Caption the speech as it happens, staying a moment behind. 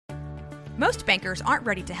Most bankers aren't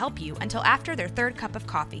ready to help you until after their third cup of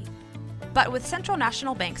coffee. But with Central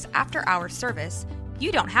National Bank's after-hours service,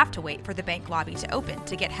 you don't have to wait for the bank lobby to open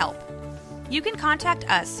to get help. You can contact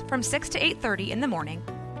us from 6 to 8:30 in the morning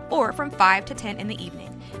or from 5 to 10 in the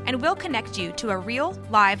evening, and we'll connect you to a real,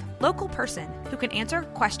 live, local person who can answer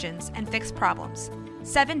questions and fix problems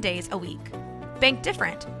 7 days a week. Bank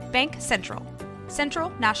different. Bank Central. Central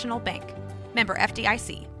National Bank. Member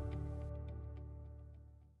FDIC.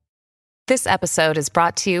 This episode is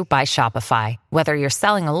brought to you by Shopify. Whether you're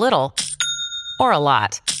selling a little or a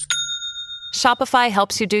lot, Shopify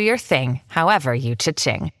helps you do your thing, however you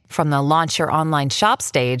cha-ching. From the launch your online shop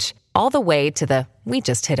stage, all the way to the we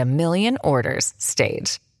just hit 1 million orders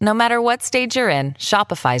stage. No matter what stage you're in,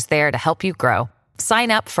 Shopify's there to help you grow.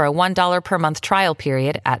 Sign up for a $1 per month trial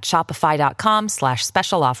period at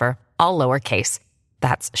shopify.com/special offer, all lowercase.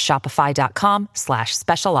 That's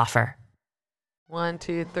shopify.com/special offer. 1,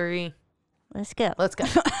 2, 3. Let's go. Let's go.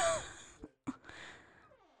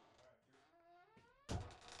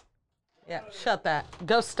 Yeah, shut that.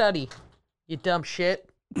 Go study, you dumb shit.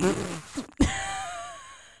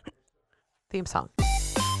 Theme song.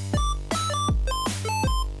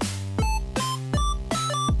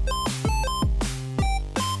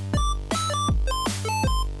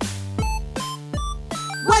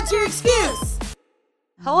 What's your excuse?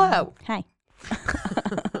 Hello, Hi.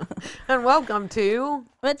 and welcome to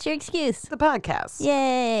What's your excuse? the podcast.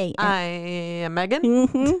 Yay. I am Megan.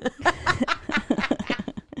 Mhm.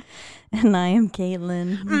 And I am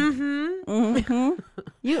Caitlin.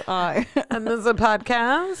 You are. And this is a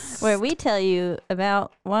podcast Where we tell you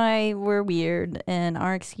about why we're weird and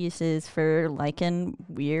our excuses for liking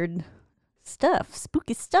weird stuff,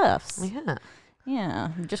 spooky stuffs. Yeah. Yeah,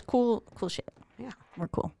 just cool shit. Yeah. We're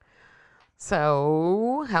cool.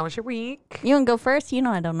 So, how was your week? You want to go first? You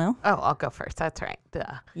know I don't know. Oh, I'll go first. That's right.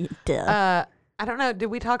 Duh. Duh. I don't know. Did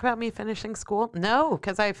we talk about me finishing school? No,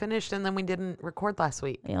 because I finished and then we didn't record last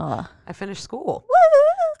week. Yeah. I finished school.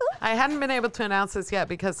 I hadn't been able to announce this yet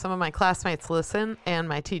because some of my classmates listen and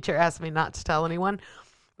my teacher asked me not to tell anyone.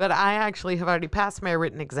 But I actually have already passed my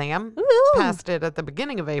written exam. Woo. Passed it at the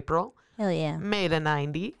beginning of April. Hell yeah. Made a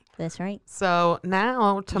 90. That's right. So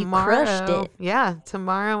now tomorrow. crushed it. Yeah.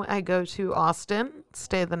 Tomorrow I go to Austin,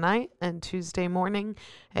 stay the night, and Tuesday morning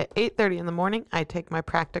at 8:30 in the morning, I take my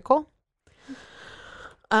practical.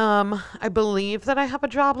 I believe that I have a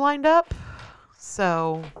job lined up.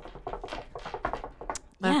 So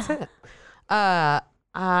that's Yeah. it. I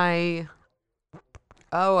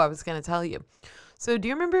was going to tell you. So do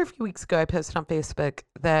you remember a few weeks ago I posted on Facebook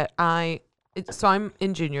that I'm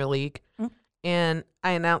in junior league and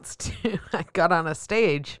I announced I got on a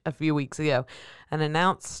stage a few weeks ago and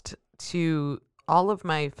announced to all of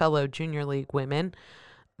my fellow junior league women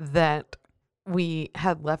that we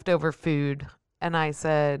had leftover food. And I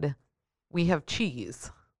said, we have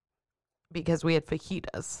cheese because we had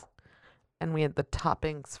fajitas and we had the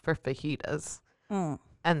toppings for fajitas. Mm.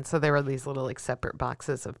 And so there were these little like separate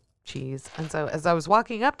boxes of cheese. And so as I was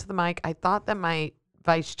walking up to the mic, I thought that my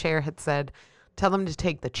vice chair had said, tell them to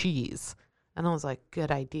take the cheese. And I was like,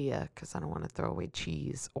 good idea, because I don't want to throw away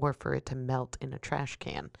cheese or for it to melt in a trash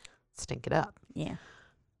can, stink it up. Yeah.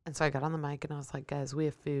 And so I got on the mic and I was like, guys, we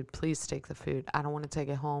have food. Please take the food. I don't want to take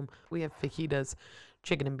it home. We have fajitas,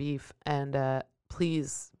 chicken and beef, and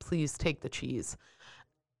please take the cheese.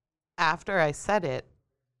 After I said it,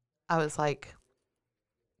 I was like,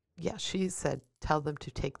 yeah, she said, tell them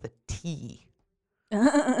to take the tea.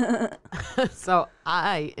 So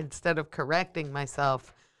I, instead of correcting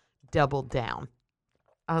myself, doubled down.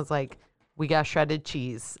 I was like, we got shredded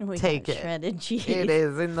cheese. Take it. Shredded cheese. It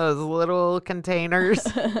is in those little containers.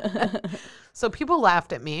 So people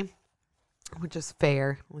laughed at me, which is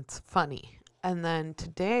fair. It's funny. And then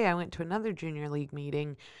today I went to another junior league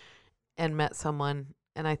meeting and met someone,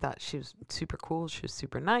 and I thought she was super cool. She was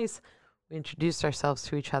super nice. We introduced ourselves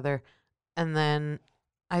to each other. And then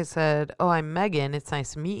I said, oh, I'm Megan. It's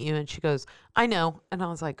nice to meet you. And she goes, I know. And I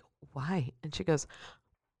was like, why? And she goes,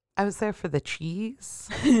 I was there for the cheese.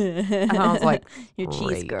 And I was like, Your cheese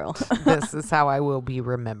 "Great. girl." This is how I will be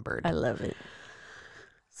remembered. I love it.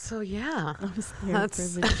 So, yeah. I was there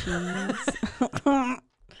That's- for the cheese.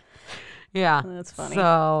 Yeah. That's funny.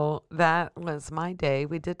 So that was my day.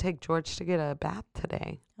 We did take George to get a bath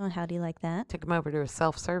today. Oh, how do you like that? Took him over to a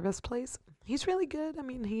self-service place. He's really good. I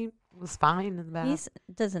mean, he was fine in the bath.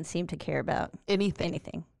 He doesn't seem to care about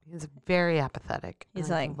Anything. He's very apathetic. He's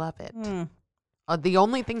and I like, love it. "Hmm, The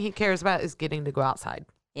only thing he cares about is getting to go outside.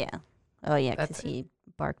 yeah. Oh, yeah, That's because it. he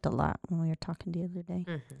barked a lot when we were talking the other day.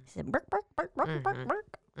 Mm-hmm. He said, bark, bark, bark, bark, bark,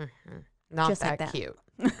 bark. Mm-hmm. Not Just like that that. cute.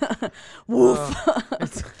 Woof. Oh,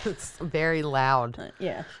 it's very loud.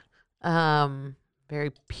 Yeah.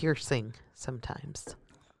 Very piercing sometimes.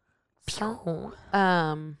 So,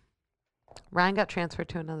 Ryan got transferred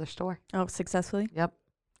to another store. Oh, successfully? Yep.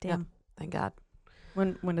 Damn. Thank God.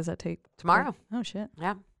 When does that take? Tomorrow. Oh, shit.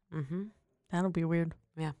 Yeah. Mm-hmm. That'll be weird.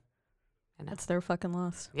 Yeah. I know. That's their fucking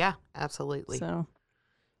loss. Yeah, absolutely. So,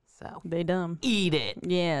 They dumb. eat it.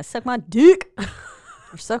 Yeah, suck my dick.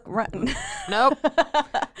 Or suck right. Nope.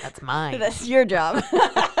 That's mine. That's your job.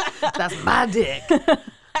 That's my dick.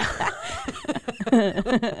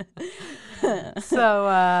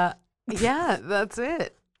 So, yeah, that's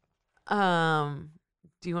it.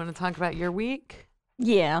 Do you want to talk about your week?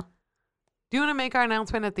 Yeah. Do you want to make our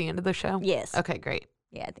announcement at the end of the show? Yes. Okay, great.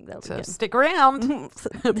 Yeah, I think that'll So be stick around.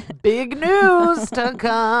 Big news to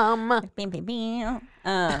come. good.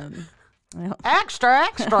 Well, Extra,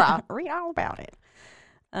 extra. read all about it.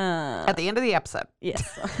 At the end of the episode. Yes.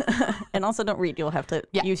 And also don't read. You'll have to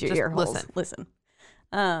Yeah, use your just ear holes. listen.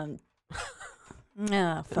 Oh,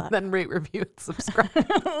 fuck. Then rate, review, and subscribe.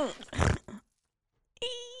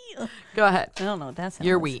 Go ahead. I don't know what that sounds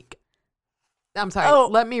You're like. weak. I'm sorry. Oh.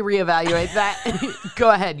 Let me reevaluate that. Go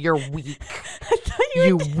ahead. You're weak. I thought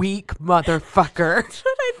You weak motherfucker. That's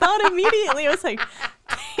what I thought immediately. I was like,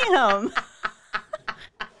 damn.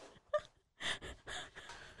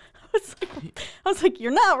 I was like,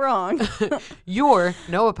 you're not wrong. You're,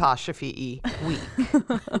 no apostrophe E, weak.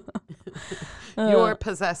 You're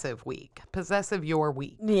possessive weak. Possessive, you're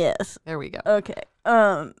weak. Yes. There we go. Okay.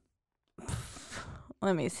 Let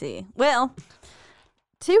me see. Well,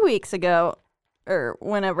 2 weeks ago, or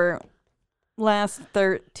whenever,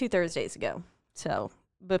 2 Thursdays ago. So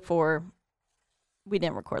before we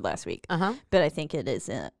didn't record last week, Uh-huh. but I think it is.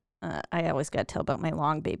 I always got to tell about my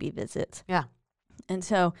long baby visits. Yeah. And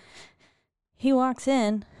so he walks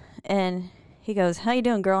in and he goes, "How you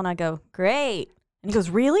doing, girl?" And I go, "Great." And he goes,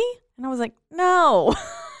 "Really?" And I was like, "No."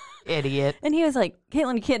 Idiot. And he was like,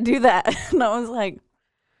 "Caitlin, you can't do that." And I was like,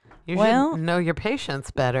 You Well, should know your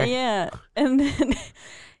patients better. yeah. And then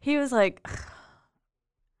he was like,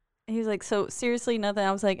 "So seriously, nothing?"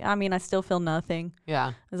 I was like, "I mean, I still feel nothing." Yeah.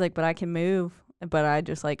 I was like, "But I can move, but I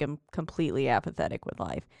just like am completely apathetic with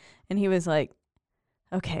life." And he was like,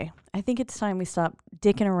 "Okay, I think it's time we stop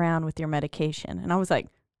dicking around with your medication." And I was like,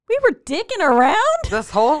 "We were dicking around?" This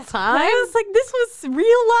whole And time? I was like, "This was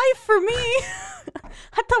real life for me."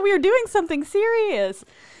 I thought we were doing something serious.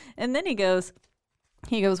 And then he goes,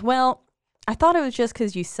 "Well, I thought it was just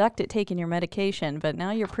because you sucked at taking your medication, but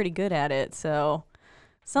now you're pretty good at it, so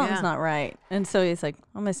something's Yeah. not right." And so he's like,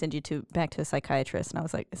 "I'm gonna send you back to a psychiatrist." And I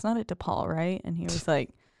was like, "It's not at DePaul, right?" And he was like,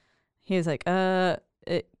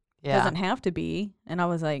 "It Yeah. doesn't have to be." And I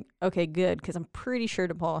was like, "Okay, good, because I'm pretty sure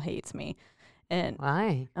DePaul hates me, and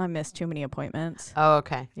Why? I missed too many appointments." Oh,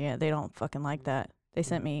 okay. Yeah, they don't fucking like that. They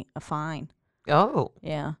sent me a fine. Oh.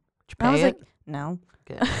 Yeah. Did you And I was pay like, it? "No."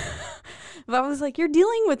 Good. But I was like, "You're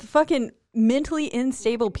dealing with fucking mentally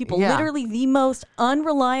unstable people, Yeah. literally the most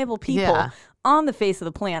unreliable people Yeah. on the face of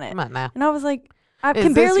the planet." Come on now. And I was like, I Is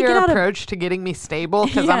can this barely your get out of. approach to getting me stable?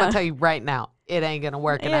 Because I'm Yeah. going to tell you right now, it ain't going to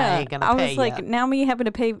work and I ain't going to pay was like, ya. now me having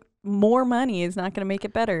to pay more money is not going to make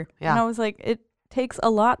it better. Yeah. And I was like, it takes a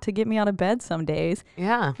lot to get me out of bed some days.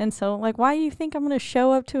 Yeah. And so, like, why do you think I'm going to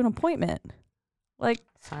show up to an appointment? Like,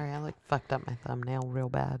 Sorry, I fucked up my thumbnail real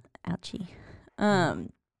bad. ouchie.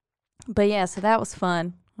 But yeah, so that was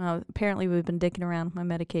fun. Apparently, we've been dicking around with my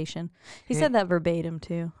medication. He said that verbatim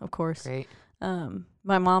too, of course. Great.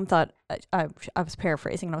 My mom thought I was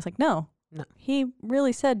paraphrasing, and I was like, no, he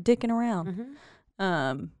really said dicking around.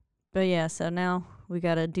 Mm-hmm. But yeah, so now we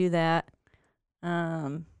got to do that.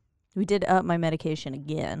 We did up my medication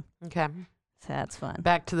again, Okay. so that's fun.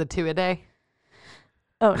 Back to the 2 a day.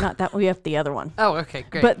 Oh, not that we have the other one. Oh, okay,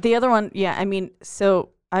 great. But the other one, yeah, I mean, so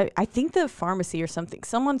I think the pharmacy or something,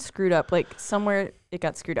 someone screwed up, like somewhere it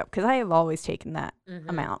got screwed up, because I have always taken that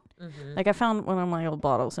amount. Mm-hmm. Like I found one of my old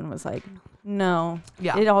bottles and was like, no,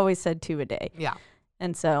 Yeah. it always said 2 a day. Yeah.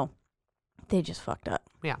 And so they just fucked up.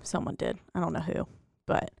 Yeah. Someone did. I don't know who,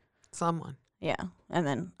 but Someone. yeah. And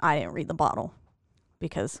then I didn't read the bottle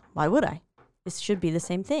because why would I? This should be the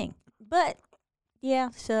same thing. But yeah,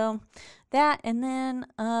 so that, and then,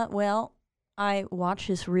 well, I watched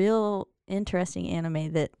this real interesting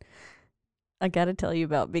anime that I got to tell you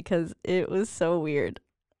about because it was so weird.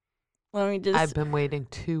 Let me just. I've been waiting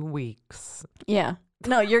 2 weeks. Yeah.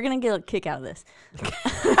 No, you're going to get a kick out of this. Just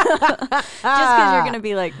because you're going to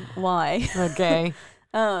be like, why? Okay.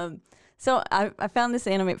 So I found this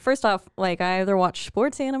anime. First off, like I either watch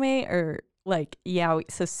sports anime or like yaoi,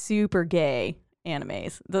 so super gay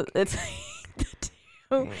animes. It's the two.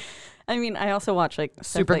 I mean, I also watch like stuff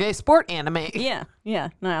Super like, gay sport anime. Yeah, yeah.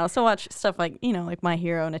 No, I also watch stuff like, you know, like My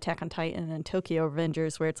Hero and Attack on Titan and Tokyo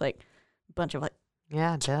Revengers, where it's like a bunch of like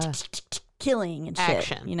Yeah, duh. killing and shit.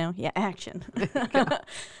 Action. You know? Yeah, action.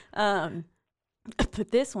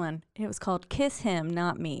 But this one, it was called Kiss Him,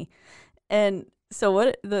 Not Me. And so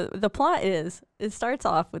what the plot is, it starts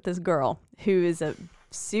off with this girl who is a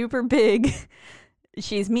super big,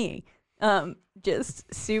 she's me,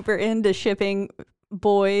 just super into shipping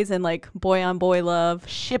boys and like boy on boy love.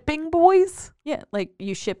 Shipping boys? Yeah, like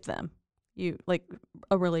you ship them. You like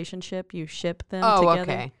a relationship, you ship them Oh,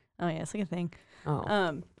 together. okay. Oh yeah, it's like a thing.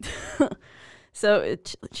 Oh. So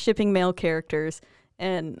it's shipping male characters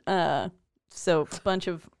and so a bunch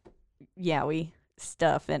of yaoi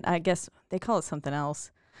stuff, and I guess they call it something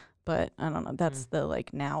else, but I don't know. That's the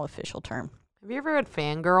like now official term. Have you ever read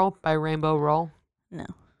Fangirl by Rainbow Roll? No.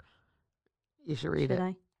 You should read Should it.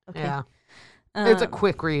 I? Okay. Yeah. It's a Um,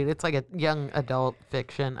 quick read. It's like a young adult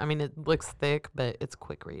fiction. I mean, it looks thick, but it's a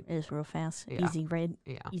quick read. It is real fast. Yeah. Easy read.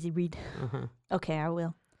 Yeah. Easy read. Uh-huh. Okay, I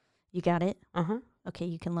will. You got it? Uh-huh. Okay,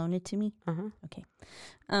 you can loan it to me? Uh-huh. Okay.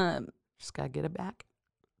 Just gotta get it back.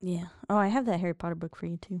 Yeah. Oh, I have that Harry Potter book for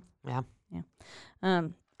you too. Yeah. Yeah.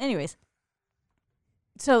 Anyways.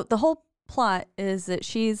 So the whole plot is that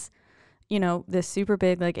she's, you know, this super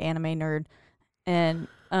big like anime nerd, and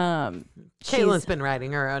Caitlin's been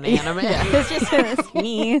writing her own anime. it's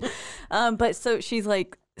me. But so she's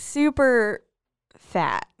like super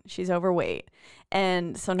fat. She's overweight.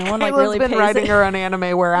 And so no one like Caitlin's really been pays writing her own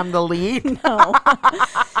anime where I'm the lead. No.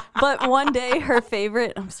 But one day her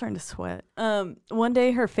favorite, I'm starting to sweat. One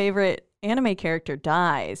day her favorite anime character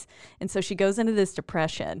dies. And so she goes into this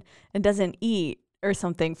depression and doesn't eat or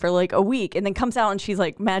something for like a week, and then comes out and she's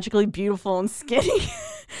like magically beautiful and skinny.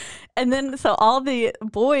 And then so all the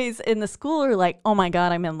boys in the school are like, oh my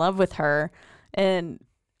God, I'm in love with her. And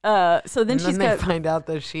so then And she's then got they find out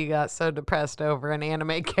that she got so depressed over an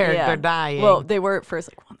anime character dying. Well, they were at first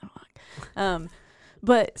like, what the fuck?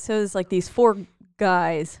 But so it's like these 4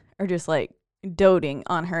 guys are just like doting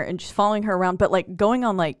on her and just following her around, but like going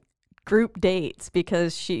on like group dates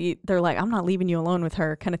because they're like, I'm not leaving you alone with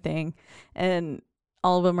her kind of thing. And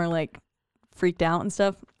all of them are like freaked out and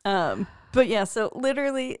stuff. But yeah, so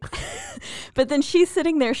literally, but then she's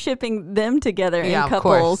sitting there shipping them together in Yeah, of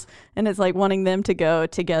couples, course. and it's like wanting them to go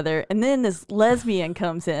together. And then this lesbian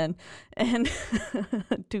comes in and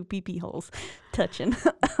 2 pee-pee holes touching.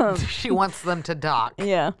 She wants them to dock.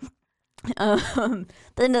 Yeah. Then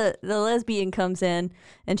the lesbian comes in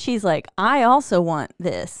and she's like, I also want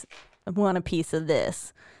this. I want a piece of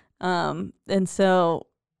this. And so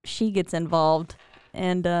she gets involved,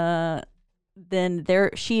 and then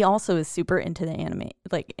she also is super into the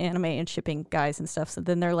anime and shipping guys and stuff. So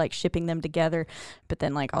then they're like shipping them together, but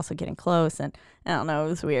then like also getting close, and I don't know, it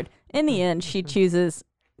was weird. In the end, she chooses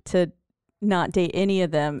to not date any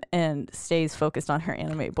of them and stays focused on her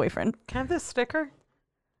anime boyfriend. Can I have this sticker?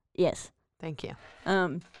 Yes. Thank you.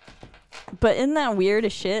 But isn't that weird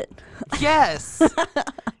as shit? Yes.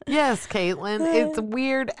 Yes, Caitlin. It's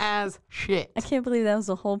weird as shit. I can't believe that was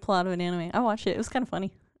the whole plot of an anime. I watched it. It was kind of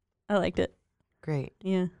funny. I liked it. Great.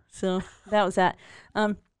 Yeah. So that was that.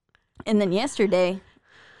 And then yesterday,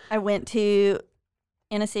 I went to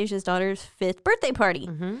Anastasia's daughter's 5th birthday party.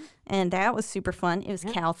 Mm-hmm. And that was super fun. It was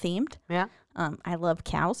cow themed. Yeah. I love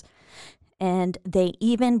cows. And they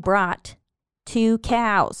even brought 2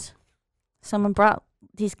 cows. Someone brought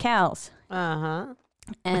these cows. Uh-huh.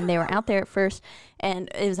 And they were out there at first, and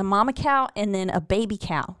it was a mama cow and then a baby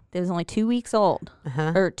cow that was only 2 weeks old,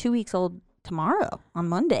 Uh-huh. or 2 weeks old tomorrow on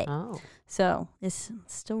Monday. Oh. So it's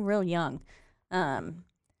still real young. And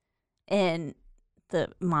the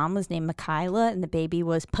mom was named Michaela, and the baby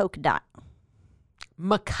was Polka Dot.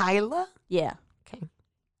 Michaela? Yeah. Okay.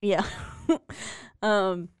 Yeah.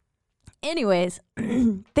 Anyways,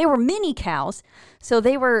 they were mini cows, so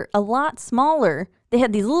they were a lot smaller. They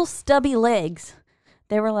had these little stubby legs.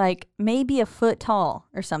 They were like maybe a foot tall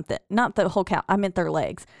or something. Not the whole cow. I meant their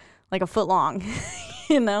legs, like a foot long,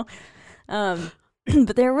 you know?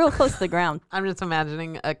 But they were real close to the ground. I'm just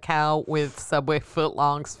imagining a cow with Subway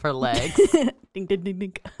footlongs for legs. Ding, ding, ding,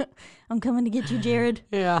 ding. I'm coming to get you, Jared.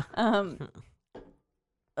 Yeah.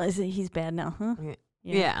 He's bad now, huh?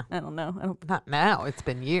 Yeah. I don't know. Not now. It's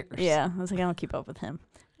been years. Yeah, I was like, I don't keep up with him.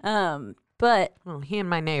 But Well, he and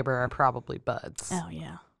my neighbor are probably buds. oh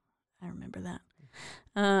yeah, I remember that.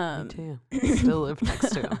 Me too. Still live next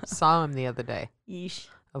to him. Saw him the other day. Yeesh,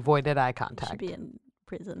 Avoided eye should contact. be in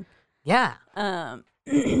prison. Yeah.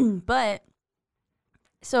 But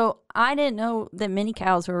so I didn't know that mini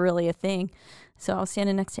cows were really a thing. So I was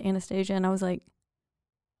standing next to Anastasia, and I was like,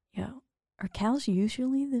 "Yo, are cows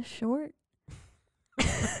usually this short?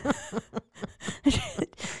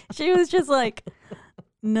 She was just like,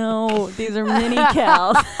 no, these are mini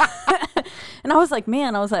cows. And I was like,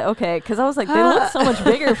 okay, because I was like, they look so much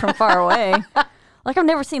bigger from far away. Like, I've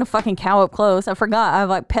never seen a fucking cow up close. I forgot. I've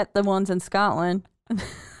like pet the ones in Scotland.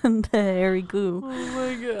 And the hairy goo. Oh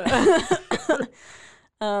my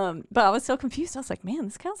god. But I was so confused. I was like, man,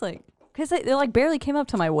 this cow's like, because they like barely came up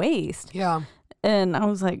to my waist. Yeah. And I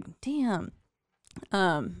was like, damn.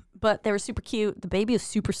 But they were super cute. The baby was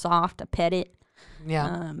super soft. I pet it.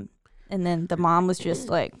 Yeah. And then the mom was just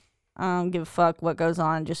like, I don't give a fuck what goes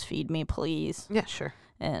on. Just feed me, please. Yeah, sure.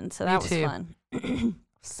 And so Me that was too. fun.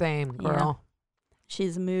 Same, Yeah. girl.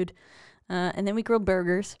 She's in a mood. And then we grilled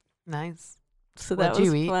burgers. Nice. So that What'd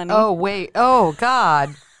was you eat? funny. Oh, wait. Oh,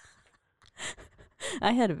 God.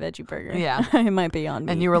 I had a veggie burger. Yeah. It might be on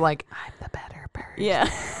me. And you were like, I'm the better person.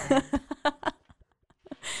 Yeah.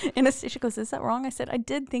 And she goes, is that wrong? I said, I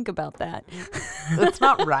did think about that. That's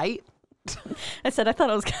not right. I said, I thought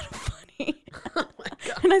it was kind of funny. Oh, my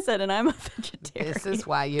God. And I said, and I'm a vegetarian. This is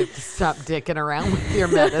why you have to stop dicking around with your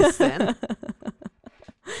medicine.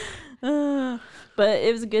 But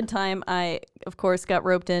it was a good time. I, of course, got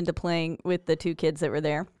roped into playing with the two kids that were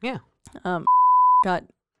there. Yeah. Bleep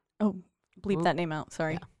Oop. that name out.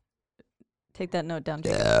 Sorry. Yeah. Take that note down.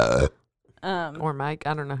 Or Mike.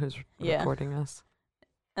 I don't know who's Yeah. recording us.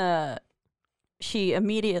 She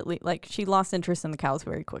immediately, like, she lost interest in the cows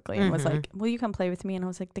very quickly and was Mhm. like, will you come play with me? And I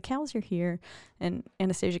was like, the cows are here. And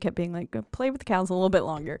Anastasia kept being like, go play with the cows a little bit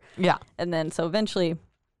longer. Yeah. And then, so eventually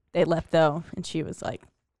they left though. And she was like,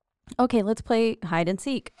 okay, let's play hide and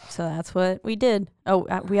seek. So that's what we did. Oh,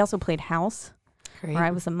 we also played house, Great. where I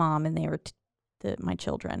was a mom and they were my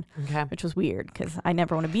children, Okay. which was weird because I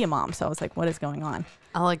never want to be a mom. So I was like, what is going on?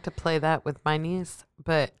 I like to play that with my niece,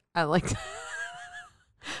 but I like to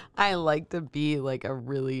I like to be like a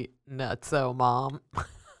really nutso mom. What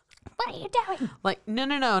are you doing? Like, no,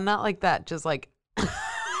 not like that. Just like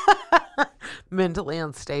mentally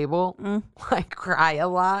unstable. Like cry a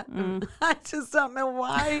lot. I just don't know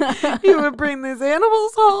why you would bring these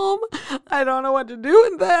animals home. I don't know what to do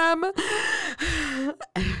with them.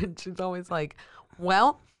 And she's always like,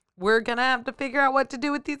 well, we're going to have to figure out what to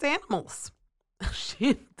do with these animals.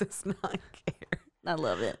 She does not care. I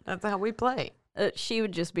love it. That's how we play. She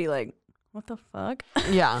would just be like, what the fuck?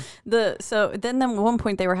 Yeah. So then at one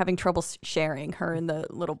point they were having trouble sharing, her and the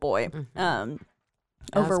little boy,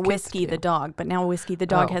 over kids Whiskey the do. dog. But now Whiskey the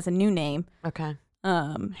dog Oh. has a new name. Okay.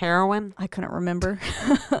 Heroin? I couldn't remember.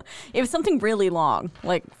 It was something really long,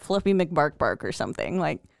 like Fluffy McBark or something.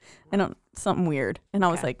 Like, something weird. And I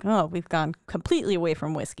was Okay. like, oh, we've gone completely away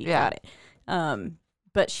from Whiskey. Yeah. Got it.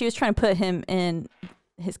 But she was trying to put him in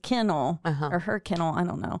his kennel or her kennel. I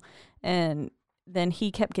don't know. And then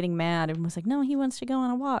he kept getting mad and was like, no, he wants to go on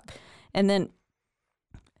a walk. And then,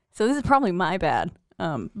 so this is probably my bad.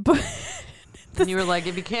 But And you were like,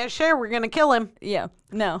 if you can't share, we're going to kill him. yeah,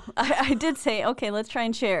 no, I did say, okay, let's try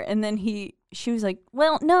and share. And then she was like,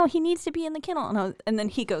 well, no, he needs to be in the kennel. And then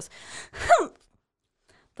he goes,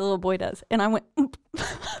 the little boy does. And I went,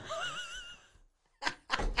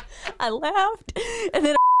 I laughed. And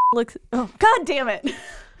then looks, oh, God damn it.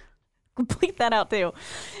 Bleep that out too.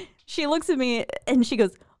 She looks at me and she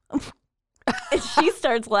goes, and she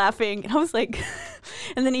starts laughing. And I was like,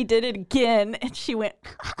 and then he did it again. And she went,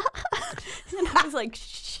 and I was like,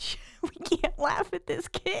 shh, we can't laugh at this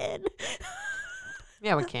kid.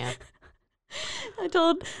 Yeah, we can. I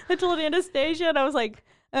told Anastasia, and I was like,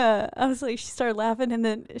 she started laughing, and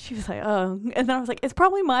then she was like, oh, and then I was like, it's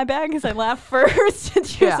probably my bad because I laughed first, and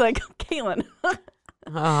she was Yeah. like, Kaylin.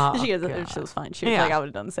 Oh, She goes, God. she was fine. She was Yeah. like, I would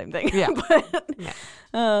have done the same thing. Yeah. But,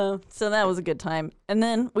 Yeah. so that was a good time, and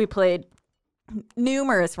then we played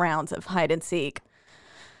numerous rounds of hide and seek.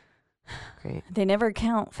 Great. They never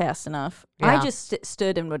count fast enough. Yeah. I just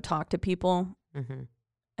stood and would talk to people, Mm-hmm.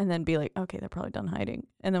 and then be like, okay, they're probably done hiding.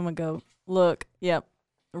 And then would go, look, yep,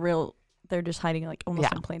 they're just hiding like almost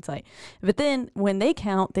Yeah. in plain sight. But then when they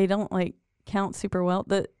count, they don't like count super well.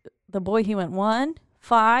 The boy, he went 1,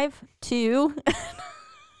 5, 2.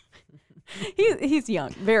 He's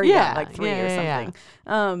young, very young, like 3 or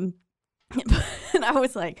something. And I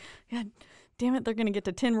was like, God damn it, they're going to get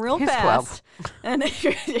to 10 real He's fast. And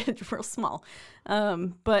it's real small.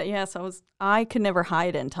 But yeah, so I could never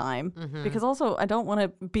hide in time Mm-hmm. because also I don't want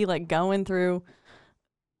to be like going through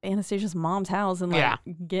Anastasia's mom's house and like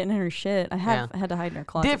getting her shit. I had to hide in her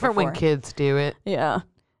closet. Different before. when kids do it. Yeah.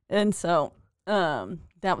 And so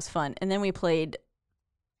that was fun. And then we played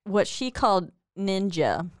what she called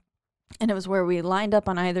Ninja. And it was where we lined up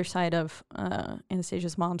on either side of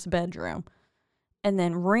Anastasia's mom's bedroom. and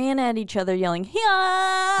then ran at each other yelling,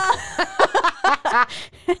 "Yeah!"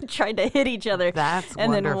 Tried to hit each other. That's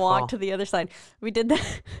and wonderful. then walked to the other side. We did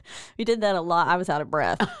that. We did that a lot. I was out of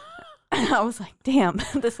breath. I was like, "Damn,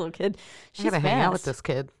 this little kid. She's I gotta hang out with fast." this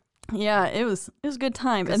kid. Yeah, it was a good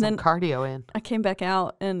time. Get And some then cardio in. I came back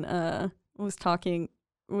out and was talking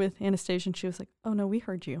with Anastasia, and she was like, "Oh no, we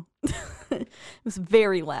heard you." It was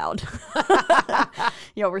very loud.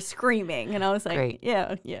 We're screaming, and I was like, Great.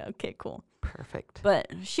 Yeah, okay, cool." Perfect. But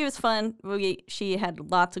she was fun. She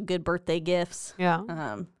had lots of good birthday gifts, Yeah.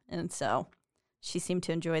 and so she seemed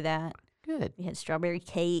to enjoy that. Good. We had strawberry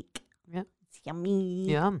cake. Yeah. It's yummy.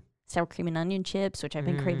 Yum. Sour cream and onion chips, which I've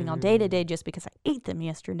been craving all day today just because I ate them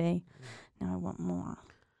yesterday. Now I want more.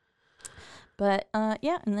 But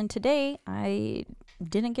yeah, and then today I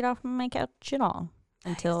didn't get off my couch at all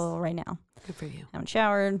until right now. Good for you. Haven't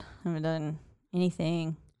showered, haven't done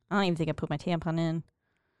anything. I don't even think I put my tampon in.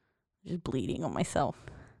 Just bleeding on myself.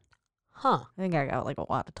 Huh. I think I got like a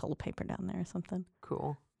wad of toilet paper down there or something.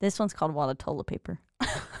 Cool. This one's called wad of toilet paper.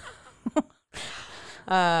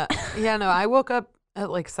 Yeah, no, I woke up at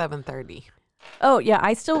like 7:30. Oh yeah,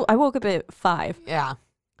 I woke up at 5 Yeah.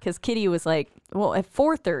 because Kitty was like, well, at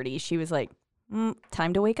 4:30 she was like,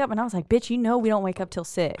 time to wake up, and I was like, bitch, we don't wake up till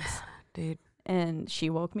 6. Dude, And she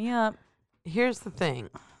woke me up. here's the thing.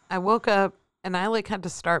 I woke up and I like had to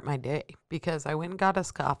start my day because I went and got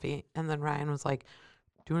us coffee, and then Ryan was like,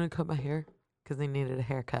 "Do you want to cut my hair?" Because he needed a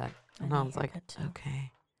haircut. And I need a was like, haircut, too.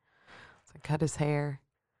 okay. So I cut his hair.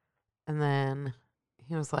 And then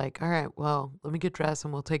he was like, all right, well, let me get dressed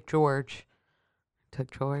and we'll take George.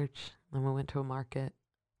 Took George. Then we went to a market.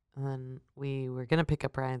 And then we were going to pick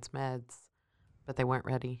up Ryan's meds, but they weren't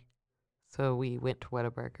ready. So we went to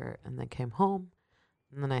Whataburger and then came home.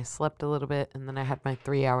 And then I slept a little bit. And then I had my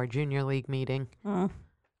 3-hour junior league meeting. Mm,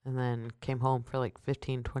 And then came home for like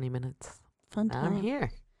 15, 20 minutes. fun Now time. I'm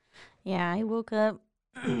here. Yeah, I woke up,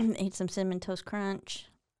 ate some Cinnamon Toast Crunch,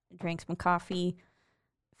 drank some coffee,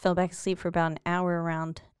 fell back asleep for about an hour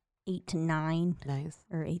around 8 to 9 Nice.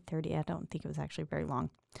 or 8:30. I don't think it was actually very long.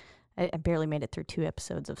 I barely made it through 2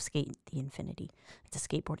 episodes of Skate the Infinity. It's a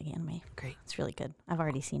skateboarding anime. Great. It's really good. I've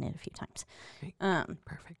already seen it a few times. Great.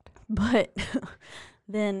 Perfect. But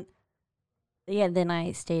then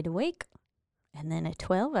I stayed awake. And then at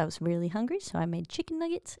 12, I was really hungry, so I made chicken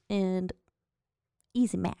nuggets and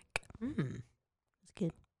Easy Mac. It's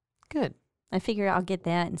good. Good. I figure I'll get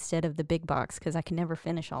that instead of the big box because I can never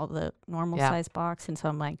finish all the normal size box. And so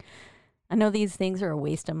I'm like, I know these things are a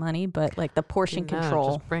waste of money, but like the portion No,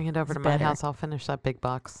 control. just bring it over is to my better. house. I'll finish that big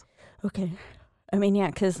box. Okay. I mean, yeah,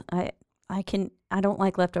 because I don't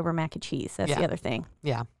like leftover mac and cheese. That's the Yeah. other thing.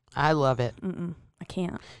 Yeah, I love it. I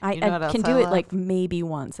can't. I You know what can else do I it love? like maybe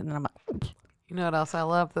once, and then I'm like, You know what else I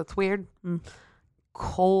love that's weird?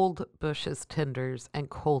 Cold Bush's tenders and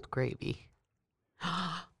cold gravy.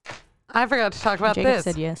 I forgot to talk about Jacob this.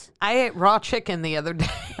 said yes. I ate raw chicken the other day.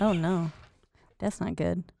 Oh no, that's not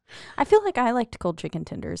good. I feel like I liked cold chicken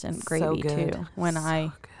tenders and So gravy good. too. When So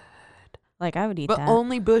I good. like, I would eat But that.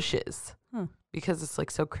 only Bush's Hmm. because it's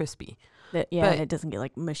like so crispy. Yeah, but- and it doesn't get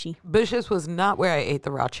like mushy. Bush's was not where I ate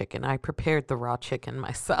the raw chicken. I prepared the raw chicken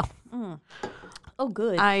myself. Oh,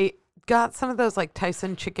 good. I got some of those like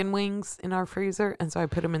Tyson chicken wings in our freezer, and so I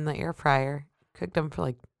put them in the air fryer, cooked them for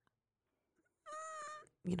like,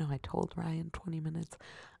 I told Ryan 20 minutes.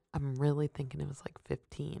 I'm really thinking it was like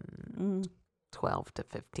 15, 12 to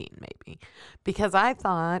 15 maybe. Because I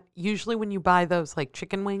thought usually when you buy those like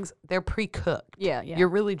chicken wings, they're pre-cooked. yeah. You're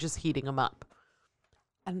really just heating them up.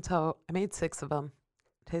 And so I made 6 of them,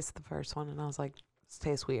 tasted the first one, and I was like, this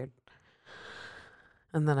tastes weird.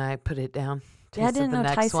 And then I put it down. Yeah, I Tasted didn't the know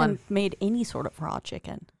next Tyson one. made any sort of raw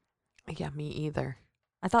chicken. Yeah, me either.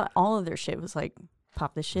 I thought all of their shit was like,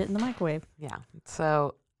 pop this shit in the microwave. Yeah.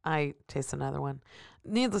 So I tasted another one.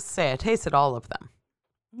 Needless to say, I tasted all of them.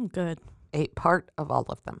 Good. Ate part of all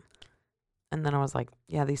of them. And then I was like,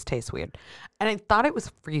 yeah, these taste weird. And I thought it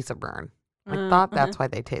was freezer burn. I thought that's why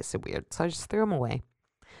they tasted weird. So I just threw them away.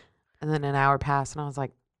 And then an hour passed and I was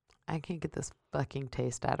like, I can't get this fucking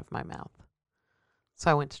taste out of my mouth. So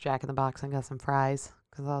I went to Jack in the Box and got some fries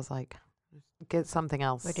because I was like, get something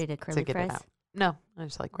else What did it, to curly get it fries? out. No, I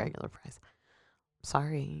just like regular fries.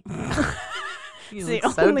 Sorry. You It's the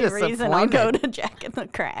look so only reason I'll go disappointed. to Jack in the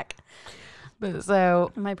Crack. But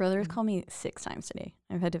so, My brother has called me 6 times today.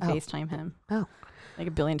 I've had to Oh. FaceTime him. Oh. Like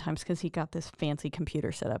a billion times because he got this fancy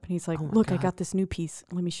computer set up. And he's like, Oh my look, I God. got this new piece.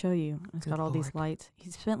 Let me show you. And it's Good got all these Lord. lights. He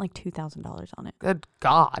spent like $2,000 on it. good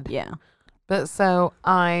God. Yeah. But so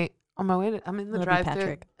on my way I'm in the Love you, drive-thru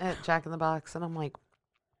Patrick. at Jack in the Box, and I'm like,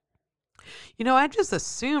 I just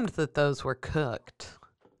assumed that those were cooked.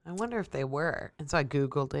 I wonder if they were. And so I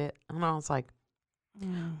Googled it, and I was like,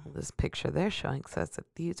 well, this picture they're showing says that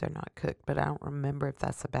these are not cooked, but I don't remember if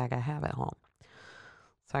that's the bag I have at home.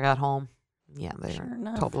 So I got home. Yeah, they Sure are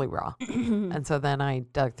enough. totally raw. And so then I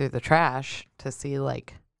dug through the trash to see,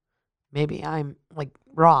 like, maybe I'm, like,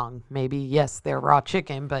 wrong. Maybe, yes, they're raw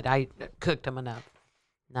chicken, but I cooked them enough.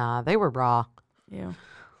 Nah, they were raw. Yeah.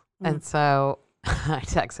 And so I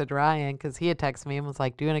texted Ryan because he had texted me and was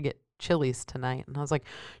like, do you want to get Chili's tonight? And I was like,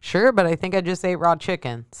 sure, but I think I just ate raw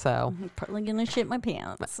chicken. So I'm probably going to shit my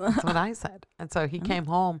pants. that's what I said. And so he came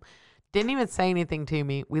home, didn't even say anything to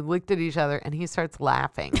me. We looked at each other and he starts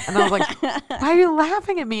laughing. And I was like, why are you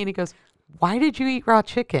laughing at me? And he goes, why did you eat raw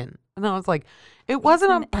chicken? And I was like, it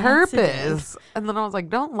wasn't on an accident. purpose. And then I was like,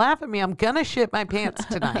 don't laugh at me. I'm going to shit my pants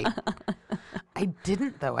tonight. I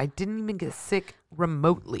didn't, though. I didn't even get sick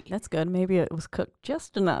remotely. That's good. Maybe it was cooked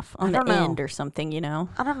just enough on I the don't know. end or something, you know?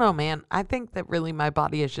 I don't know, man. I think that really my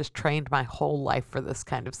body has just trained my whole life for this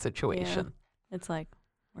kind of situation. It's like,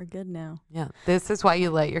 we're good now. Yeah. This is why you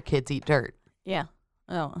let your kids eat dirt. Yeah.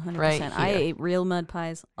 Oh, 100%. Right I here. ate real mud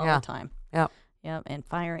pies all Yeah. the time. Yep. Yep. And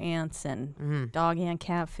fire ants and Mm. dog and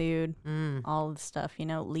cat food, Mm. all the stuff, you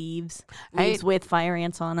know, leaves I leaves ate- with fire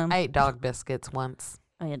ants on them. I ate dog biscuits once.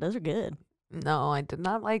 Oh, yeah, those are good. No, I did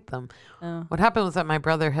not like them. Oh, What happened was that my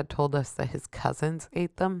brother had told us that his cousins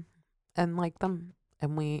ate them and liked them.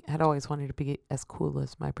 And we had always wanted to be as cool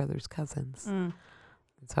as my brother's cousins. mm.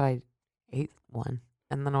 And so I ate one.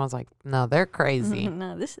 And then I was like, no, they're crazy.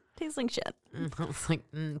 No, this tastes like shit. I was like,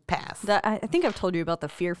 pass. I think I've told you about the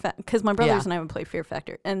Fear Factor because my brothers and I would play Fear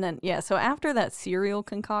Factor. And then, so after that cereal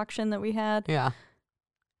concoction that we had, Yeah.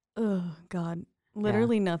 oh, God.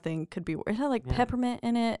 Literally nothing could be worse. It had like Yeah. peppermint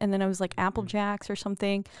in it, and then it was like Apple Jacks or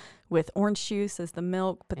something with orange juice as the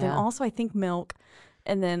milk, but then Yeah. also I think milk,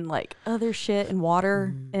 and then like other shit and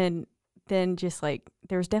water, and then just like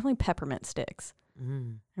there was definitely peppermint sticks.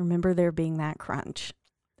 Mm. I remember there being that crunch,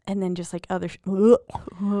 and then just like other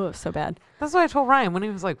so bad. That's what I told Ryan when he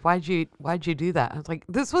was like, why'd you do that? I was like,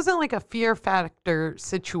 this wasn't like a Fear Factor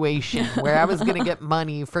situation where I was going to get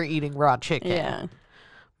money for eating raw chicken. Yeah.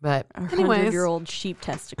 But Or anyways, 100-year-old sheep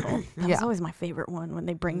testicle. That was Yeah. always my favorite one when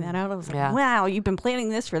they bring that out. I was like, Yeah. wow, you've been planning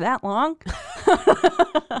this for that long?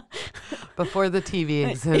 before the TV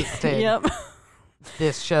existed, Yep.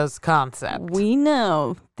 this show's concept. We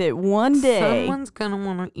know that one day, Someone's going to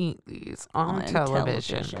want to eat these on On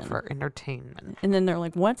television television. for entertainment. and then they're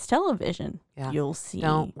like, what's television? Yeah. You'll see.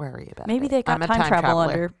 Don't worry about Maybe it. they got I'm a time travel traveler.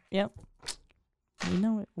 under. Yep. We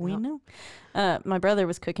know it. We Yep. know. My brother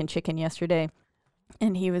was cooking chicken yesterday,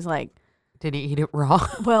 and he was like, Did he eat it raw?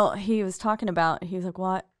 well, he was talking about, he was like,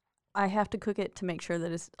 well, I have to cook it to make sure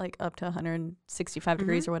that it's like up to 165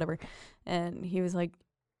 degrees or whatever. And he was like,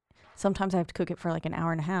 sometimes I have to cook it for like an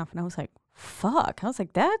hour and a half. And I was like, fuck. I was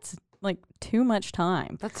like, that's like too much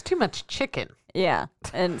time. That's too much chicken. Yeah.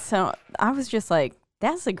 And so I was just like,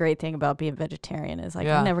 that's the great thing about being vegetarian is like,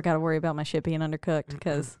 Yeah. I never got to worry about my shit being undercooked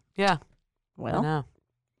because, Yeah. I well, know.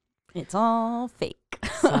 it's all fake.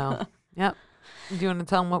 So, yep. Do you want to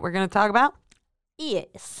tell them what we're going to talk about?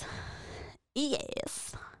 Yes.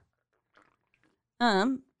 Yes.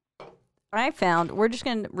 I found, we're just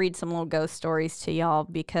going to read some little ghost stories to y'all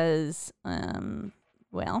because,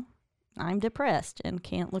 well, I'm depressed and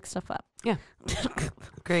can't look stuff up. Yeah.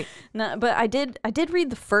 Great. No, but I did read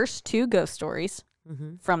the first 2 ghost stories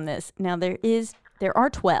Mm-hmm. from this. Now there are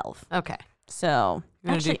 12. Okay. So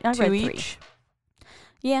You're actually, going I to do read 2 3. each?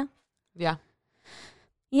 Yeah. Yeah.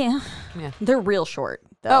 Yeah. Yeah. They're real short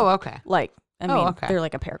though. Oh, okay. Like, I Oh, mean, okay. they're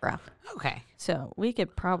like a paragraph. Okay. So we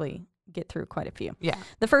could probably get through quite a few. Yeah.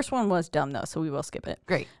 The first one was dumb though, so we will skip it.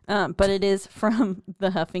 Great. But it is from the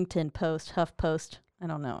Huffington Post, HuffPost. I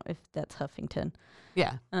don't know if that's Huffington.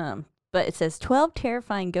 Yeah. But it says 12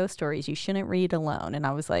 terrifying ghost stories you shouldn't read alone. And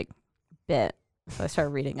I was like, bet. So I started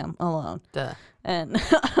reading them alone. Duh. And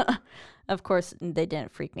of course, they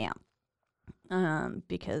didn't freak me out.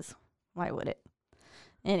 Because why would it?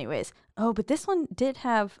 Anyways. Oh, but this one did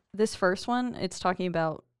have, this first one, it's talking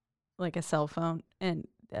about like a cell phone and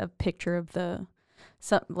a picture of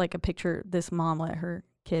like a picture, this mom let her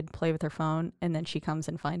kid play with her phone, and then she comes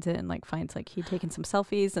and finds it and like finds like he'd taken some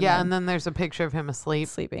selfies. And Yeah, then and then there's a picture of him asleep.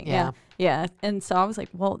 sleeping. Yeah. Yeah. And so I was like,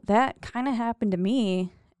 well, that kind of happened to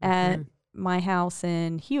me at Mhm. my house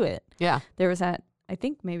in Hewitt. Yeah. There was that, I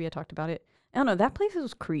think maybe I talked about it. I don't know. That place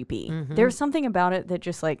was creepy. Mhm. There was something about it that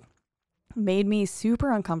just like made me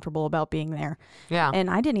super uncomfortable about being there. Yeah. And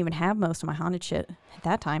I didn't even have most of my haunted shit at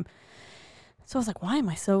that time. So I was like, why am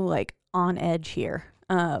I so like on edge here?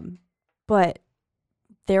 But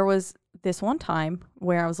there was this one time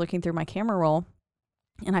where I was looking through my camera roll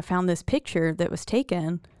and I found this picture that was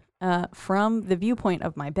taken from the viewpoint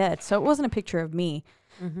of my bed. So it wasn't a picture of me,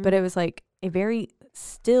 but it was like a very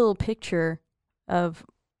still picture of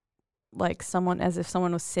like someone, as if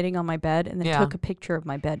someone was sitting on my bed and then took a picture of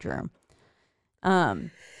my bedroom.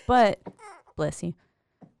 But bless you.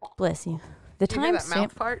 The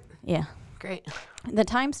timestamp fart? Yeah. Great. The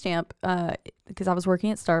timestamp, because I was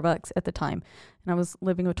working at Starbucks at the time, and I was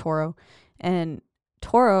living with Toro, and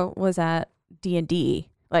Toro was at D&D.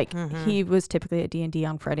 Like, he was typically at D&D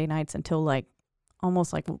on Friday nights until, like,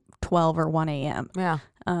 almost, like, 12 or 1 a.m. Yeah.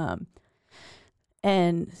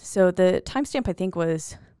 And so the timestamp, I think,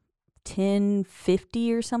 was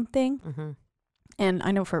 10:50 or something. And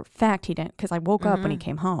I know for a fact he didn't, because I woke up when he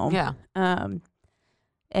came home. Yeah.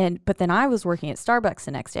 But then I was working at Starbucks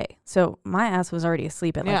the next day. So my ass was already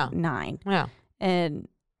asleep at like 9. Yeah. And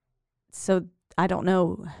so I don't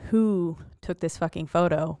know who took this fucking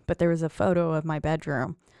photo, but there was a photo of my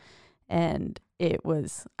bedroom. And it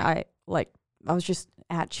was, I was just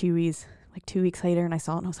at Chewy's like 2 weeks later, and I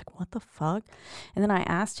saw it and I was like, what the fuck? And then I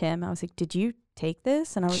asked him, I was like, did you take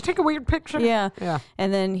this? And I was, Did you take a weird picture? Yeah. Yeah.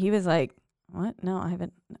 And then he was like, what? No, I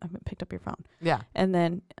haven't picked up your phone. Yeah. And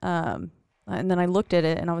then I looked at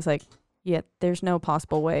it and I was like, yeah, there's no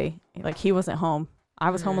possible way. Like, he wasn't home. I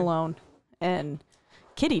was home alone, and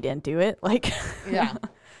Kitty didn't do it. Like, yeah,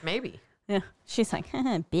 maybe. Yeah. She's like,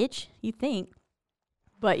 bitch, you think.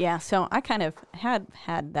 But yeah, so I kind of had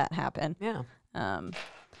that happen. Yeah.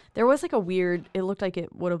 There was like a weird, it looked like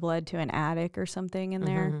it would have led to an attic or something in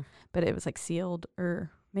there, but it was like sealed,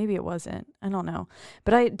 or maybe it wasn't. I don't know.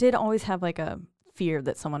 But I did always have like a fear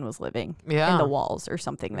that someone was living in the walls or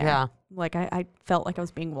something there. Yeah. Like I felt like I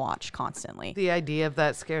was being watched constantly. The idea of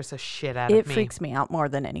that scares the shit out of me. It freaks me out more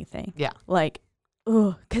than anything. Yeah. Like,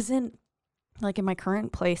 ugh. Because then, like in my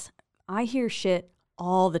current place, I hear shit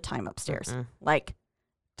all the time upstairs. Like,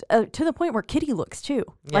 to the point where Kitty looks too.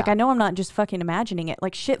 Yeah. Like, I know I'm not just fucking imagining it.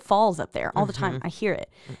 Like, shit falls up there all the time. I hear it.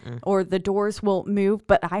 Or the doors will move,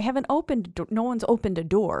 but I haven't opened, no one's opened a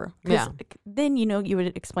door. Yeah. Then, you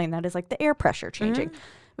would explain that as like the air pressure changing,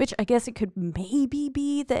 which I guess it could maybe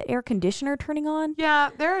be the air conditioner turning on. Yeah.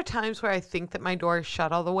 There are times where I think that my door is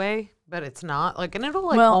shut all the way, but it's not. Like, and it'll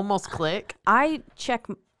like almost click. I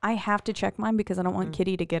have to check mine because I don't want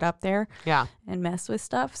Kitty to get up there and mess with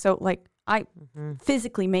stuff. So like, I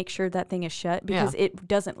physically make sure that thing is shut because it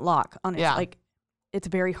doesn't lock on its like, it's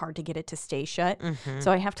very hard to get it to stay shut.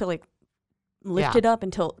 So I have to like lift it up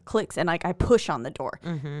until it clicks, and like I push on the door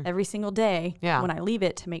every single day when I leave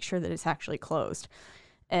it to make sure that it's actually closed.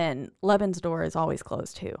 And Leban's door is always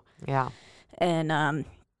closed too. Yeah. And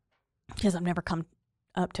because I've never come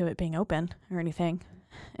up to it being open or anything.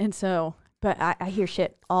 And so, but I hear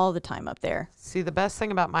shit all the time up there. See, the best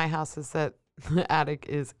thing about my house is that the attic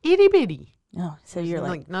is itty bitty. Oh, so you're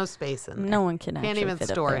like no space in there. No one can can't actually even fit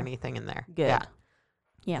store up anything in there. Good. Yeah,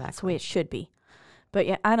 exactly. That's the way it should be. But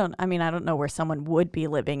yeah, I don't know where someone would be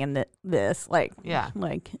living in this. Like,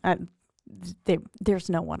 there's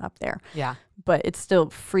no one up there. Yeah. But it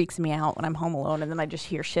still freaks me out when I'm home alone, and then I just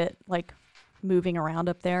hear shit like moving around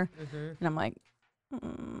up there, and I'm like,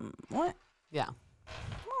 what? Yeah.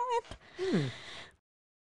 What?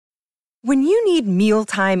 When you need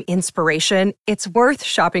mealtime inspiration, it's worth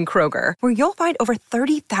shopping Kroger, where you'll find over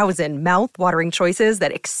 30,000 mouth-watering choices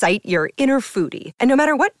that excite your inner foodie. And no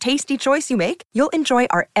matter what tasty choice you make, you'll enjoy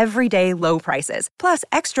our everyday low prices, plus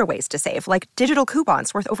extra ways to save, like digital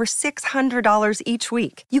coupons worth over $600 each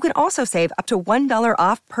week. You can also save up to $1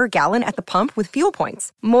 off per gallon at the pump with fuel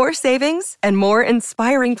points. More savings and more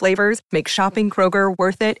inspiring flavors make shopping Kroger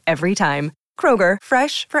worth it every time. Kroger,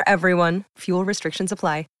 fresh for everyone. Fuel restrictions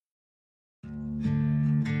apply.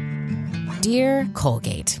 Dear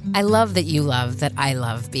Colgate, I love that you love that I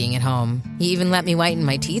love being at home. You even let me whiten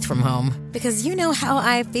my teeth from home. Because you know how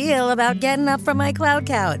I feel about getting up from my cloud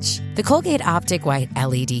couch. The Colgate Optic White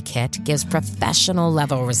LED Kit gives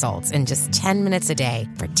professional-level results in just 10 minutes a day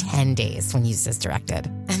for 10 days when used as directed.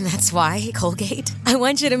 And that's why, Colgate, I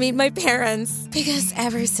want you to meet my parents. Because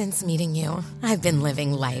ever since meeting you, I've been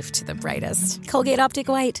living life to the brightest. Colgate Optic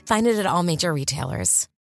White. Find it at all major retailers.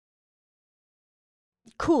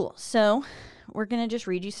 Cool. So we're going to just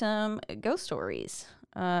read you some ghost stories.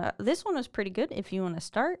 This one was pretty good if you want to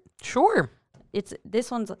start. Sure.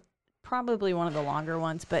 This one's probably one of the longer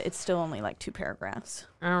ones, but it's still only like 2 paragraphs.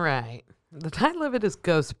 All right. The title of it is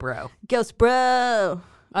Ghost Bro. Ghost Bro.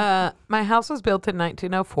 My house was built in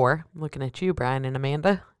 1904. I'm looking at you, Brian and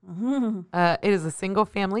Amanda. It is a single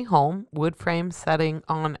family home, wood frame setting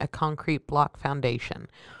on a concrete block foundation.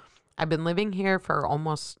 I've been living here for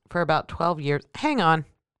about 12 years. Hang on.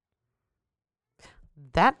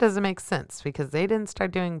 That doesn't make sense because they didn't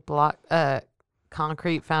start doing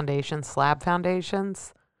concrete foundations, slab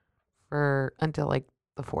foundations for until like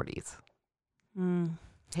the 40s.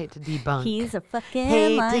 Hate to debunk. He's a fucking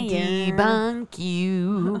Hate liar. to debunk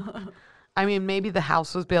you. I mean, maybe the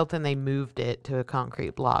house was built and they moved it to a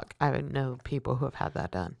concrete block. I would know people who have had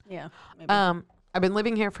that done. Yeah. Maybe. I've been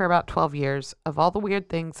living here for about 12 years. Of all the weird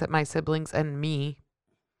things that my siblings and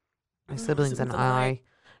I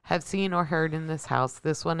have seen or heard in this house,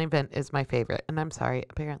 this one event is my favorite. And I'm sorry,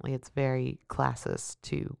 apparently it's very classist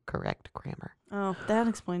to correct grammar. Oh, that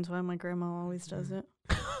explains why my grandma always does it.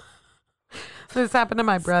 This happened to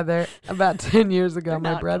my brother about 10 years ago. They're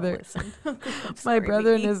My not gonna brother, listen. my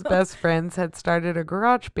brother and his best friends had started a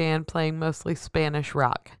garage band playing mostly Spanish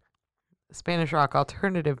rock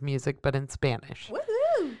alternative music, but in Spanish.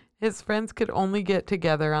 Woohoo! His friends could only get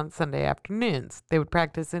together on Sunday afternoons. They would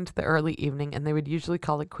practice into the early evening, and they would usually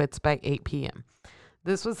call it quits by 8 p.m.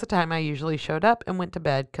 This was the time I usually showed up and went to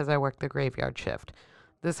bed because I worked the graveyard shift.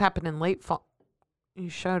 This happened in late fall. You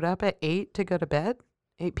showed up at 8 to go to bed?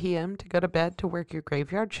 8 p.m. to go to bed to work your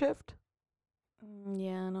graveyard shift?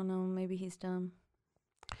 Yeah, I don't know. Maybe he's dumb.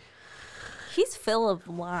 He's full of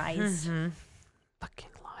lies. Mm-hmm. Fucking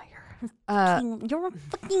liar. You're a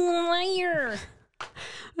fucking liar.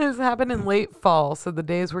 This happened in late fall, so the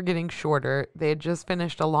days were getting shorter. They had just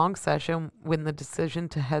finished a long session when the decision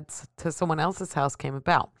to head to someone else's house came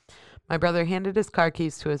about. My brother handed his car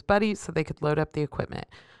keys to his buddy so they could load up the equipment.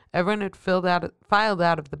 Everyone had filed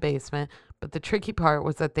out of the basement, but the tricky part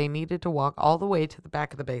was that they needed to walk all the way to the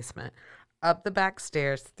back of the basement, up the back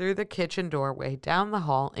stairs, through the kitchen doorway, down the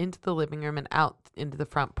hall, into the living room, and out into the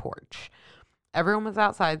front porch. Everyone was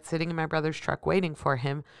outside sitting in my brother's truck waiting for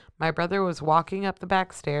him. My brother was walking up the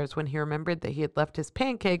back stairs when he remembered that he had left his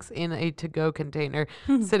pancakes in a to-go container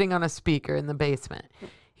sitting on a speaker in the basement.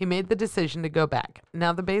 He made the decision to go back.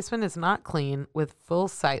 Now the basement is not clean with full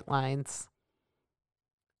sight lines.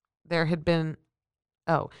 There had been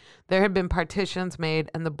partitions made,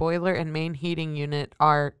 and the boiler and main heating unit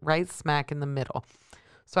are right smack in the middle.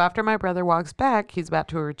 So after my brother walks back, he's about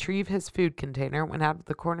to retrieve his food container when out of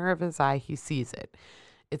the corner of his eye, he sees it.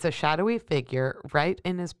 It's a shadowy figure right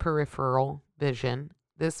in his peripheral vision.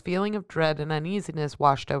 This feeling of dread and uneasiness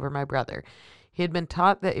washed over my brother. He had been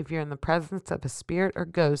taught that if you're in the presence of a spirit or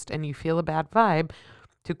ghost and you feel a bad vibe,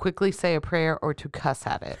 to quickly say a prayer or to cuss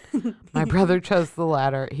at it. My brother chose the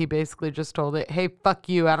latter. He basically just told it, "Hey, fuck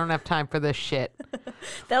you. I don't have time for this shit."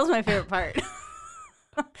 That was my favorite part.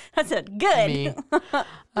 I said, good. Me.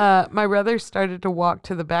 My brother started to walk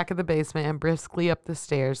to the back of the basement and briskly up the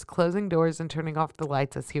stairs, closing doors and turning off the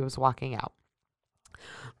lights as he was walking out.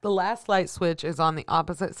 The last light switch is on the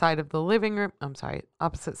opposite side of the living room.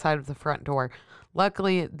 Opposite side of the front door.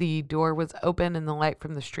 Luckily, the door was open and the light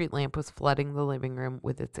from the street lamp was flooding the living room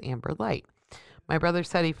with its amber light. My brother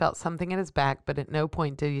said he felt something at his back, but at no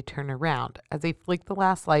point did he turn around. As he flicked the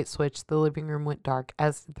last light switch, the living room went dark,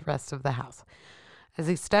 as did the rest of the house. As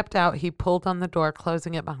he stepped out, he pulled on the door,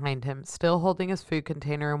 closing it behind him. Still holding his food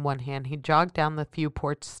container in one hand, he jogged down the few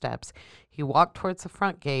porch steps. He walked towards the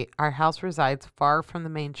front gate. Our house resides far from the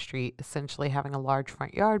main street, essentially having a large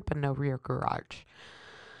front yard but no rear garage.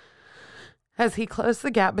 As he closed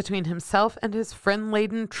the gap between himself and his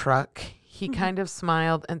friend-laden truck, he kind of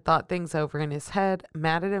smiled and thought things over in his head,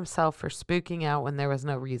 mad at himself for spooking out when there was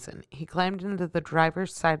no reason. He climbed into the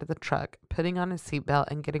driver's side of the truck, putting on his seatbelt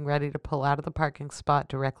and getting ready to pull out of the parking spot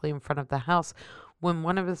directly in front of the house when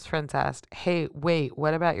one of his friends asked, "Hey, wait,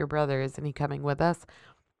 what about your brother? Isn't he coming with us?"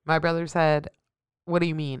 My brother said, "What do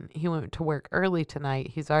you mean? He went to work early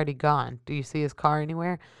tonight. He's already gone. Do you see his car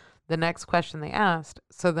anywhere?" The next question they asked,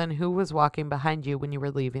 "So then who was walking behind you when you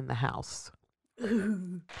were leaving the house?"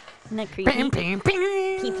 Isn't that creepy? Bing, bing,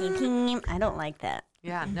 bing. Peep, peep, peep. I don't like that.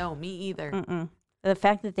 Yeah, no, me either. Mm-mm. The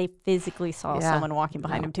fact that they physically saw Yeah. someone walking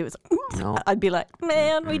behind No. him too is, No. I'd be like,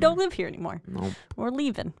 man, we don't live here anymore. Nope. We're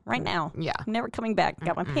leaving right now. Yeah. Never coming back.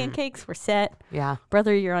 Got my pancakes. We're set. Yeah.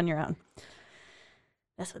 Brother, you're on your own.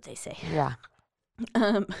 That's what they say. Yeah.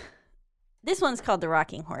 This one's called The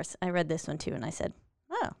Rocking Horse. I read this one too, and I said,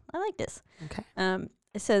 oh, I like this. Okay.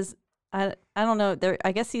 It says, I don't know.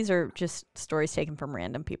 I guess these are just stories taken from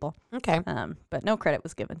random people. Okay. But no credit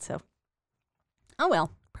was given. So, oh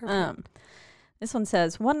well. Perfect. This one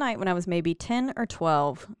says, one night when I was maybe 10 or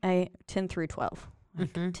 12, 10 through 12,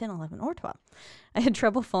 like 10, 11, or 12, I had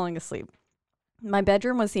trouble falling asleep. My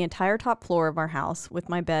bedroom was the entire top floor of our house, with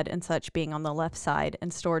my bed and such being on the left side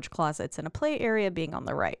and storage closets and a play area being on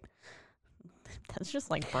the right. That's just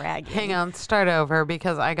like bragging. Hang on, start over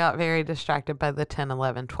because I got very distracted by the 10,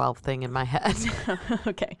 11, 12 thing in my head.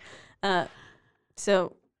 Okay.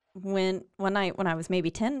 So one night when I was maybe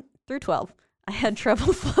 10 through 12, I had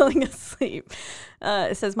trouble falling asleep.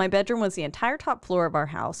 It says my bedroom was the entire top floor of our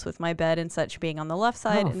house, with my bed and such being on the left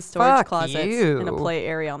side and storage fuck closets you. and a play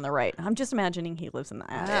area on the right. I'm just imagining he lives in the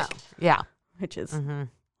attic, Yeah. which is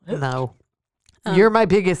No. You're my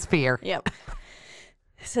biggest fear. Yep.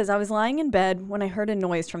 It says, I was lying in bed when I heard a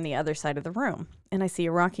noise from the other side of the room, and I see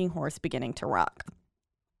a rocking horse beginning to rock.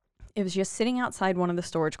 It was just sitting outside one of the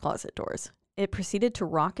storage closet doors. It proceeded to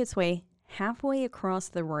rock its way halfway across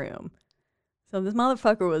the room. So this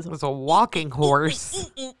motherfucker was... It was a walking horse.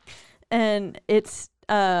 And it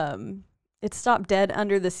stopped dead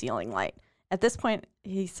under the ceiling light. At this point,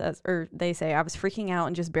 he says, or they say, I was freaking out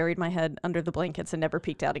and just buried my head under the blankets and never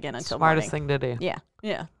peeked out again until Smartest morning. thing to do. Yeah,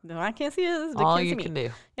 yeah. No, I can't see it. All you can do.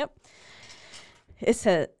 Yep. It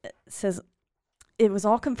says, it was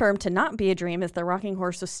all confirmed to not be a dream as the rocking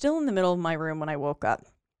horse was still in the middle of my room when I woke up.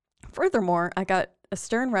 Furthermore, I got a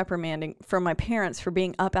stern reprimanding from my parents for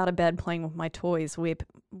being up out of bed playing with my toys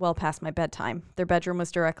well past my bedtime. Their bedroom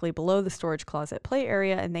was directly below the storage closet play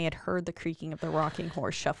area, and they had heard the creaking of the rocking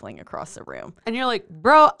horse shuffling across the room. And you're like,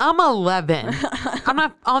 bro, I'm 11. I'm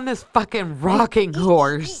not on this fucking rocking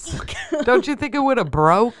horse. Don't you think it would have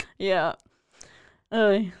broke? Yeah.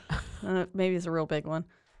 Maybe it's a real big one.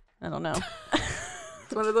 I don't know.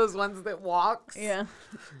 It's one of those ones that walks. Yeah.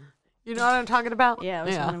 You know what I'm talking about? Yeah, it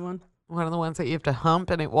was one. One of the ones that you have to hump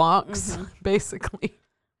and it walks, basically.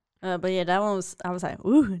 But yeah, that one was, I was like,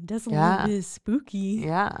 ooh, it does a little bit spooky.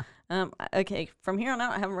 Yeah. Okay, from here on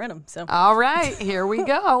out, I haven't read them. So All right, here we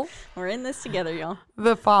go. we're in this together, y'all.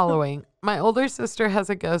 The following. My older sister has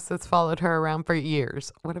a ghost that's followed her around for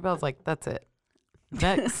years. What if I was like, that's it?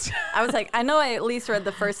 Next. I was like, I know I at least read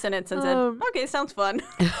the first sentence and said, okay, sounds fun.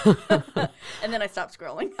 And then I stopped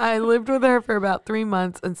scrolling. I lived with her for about 3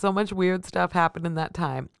 months, and so much weird stuff happened in that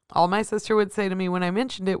time. All my sister would say to me when I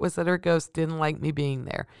mentioned it was that her ghost didn't like me being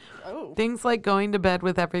there. Oh. Things like going to bed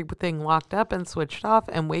with everything locked up and switched off,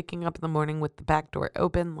 and waking up in the morning with the back door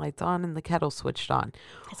open, lights on, and the kettle switched on.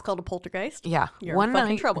 It's called a poltergeist. Yeah. You're in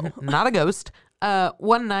fucking trouble. Not a ghost.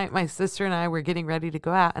 One night, my sister and I were getting ready to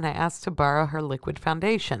go out, and I asked to borrow her liquid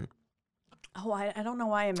foundation. Oh, I don't know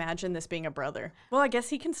why I imagine this being a brother. Well, I guess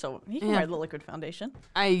he can wear the liquid foundation.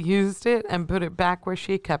 I used it and put it back where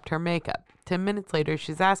she kept her makeup. 10 minutes later,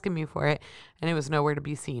 she's asking me for it, and it was nowhere to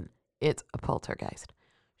be seen. It's a poltergeist.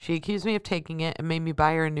 She accused me of taking it and made me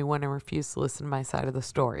buy her a new one and refused to listen to my side of the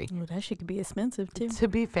story. Well, that shit could be expensive, too. To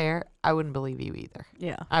be fair, I wouldn't believe you either.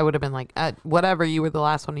 Yeah. I would have been like, whatever, you were the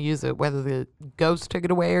last one to use it. Whether the ghost took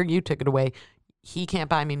it away or you took it away, he can't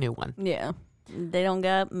buy me a new one. Yeah. They don't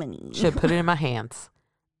got money. Should put it in my hands.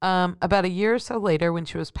 About a year or so later, when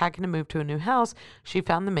she was packing to move to a new house, she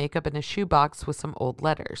found the makeup in a shoebox with some old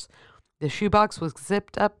letters. The shoebox was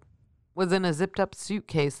in a zipped up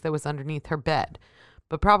suitcase that was underneath her bed.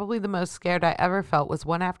 But probably the most scared I ever felt was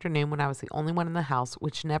one afternoon when I was the only one in the house,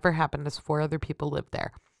 which never happened as 4 other people lived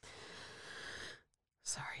there.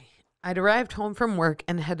 Sorry. I'd arrived home from work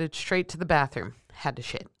and headed straight to the bathroom. Had to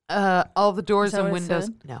shit. All the doors and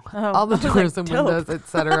windows. No. Oh, All the I was doors like, and windows,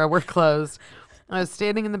 etc., were closed. I was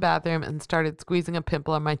standing in the bathroom and started squeezing a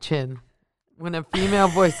pimple on my chin when a female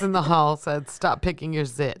voice in the hall said, "Stop picking your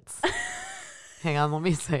zits." Hang on, let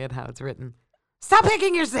me say it how it's written. "Stop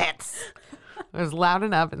picking your zits." It was loud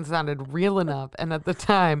enough and sounded real enough, and at the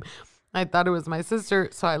time, I thought it was my sister,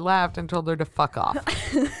 so I laughed and told her to fuck off.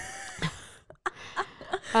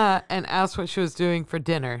 And asked what she was doing for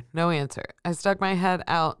dinner. No answer. I stuck my head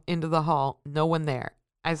out into the hall. No one there.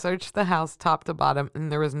 I searched the house top to bottom, and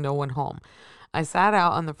there was no one home. I sat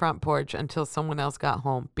out on the front porch until someone else got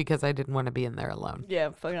home because I didn't want to be in there alone.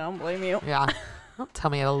 Yeah, fucking, I don't blame you. Yeah. Don't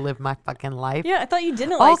tell me how to live my fucking life. Yeah, I thought you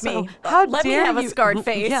didn't Also, like me. how Let me dare have you, a scarred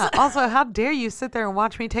face. Yeah. Also, how dare you sit there and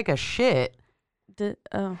watch me take a shit?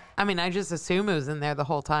 Oh. I mean, I just assume it was in there the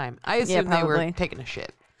whole time. I assume they were probably. taking a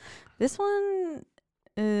shit. This one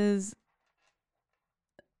is...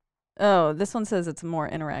 Oh, this one says it's a more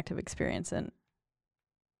interactive experience, and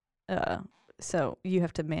so you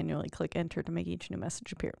have to manually click enter to make each new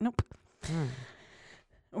message appear. Nope.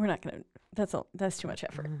 We're not going to... That's too much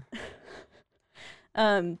effort.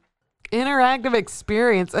 Interactive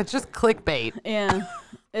experience. That's just clickbait. Yeah,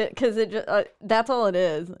 because that's all it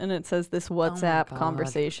is, and it says this WhatsApp God.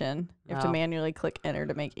 conversation. You have to No. manually click enter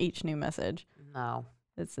to make each new message. No.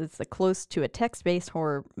 It's the close to a text-based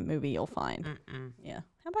horror movie you'll find. Mm-mm. Yeah.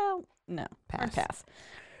 How about no? Hard pass.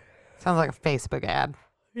 Sounds like a Facebook ad.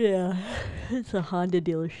 Yeah, it's a Honda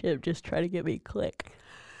dealership just trying to get me to click.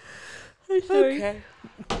 Okay.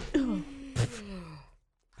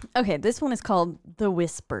 Okay, this one is called The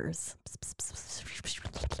Whispers.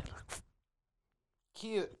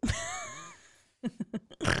 Cute.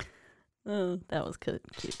 Oh, that was cute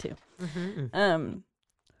too. Mm-hmm.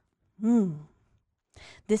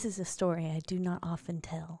 This is a story I do not often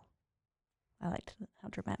tell. I liked how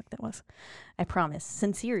dramatic that was. I promise,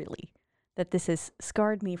 sincerely, that this has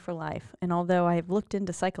scarred me for life. And although I have looked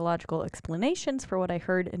into psychological explanations for what I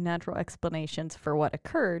heard and natural explanations for what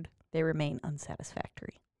occurred, they remain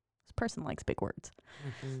unsatisfactory. This person likes big words.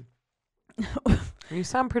 Mm-hmm. You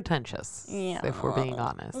sound pretentious, Yeah, if we're being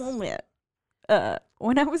honest. a little bit.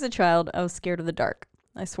 When I was a child, I was scared of the dark.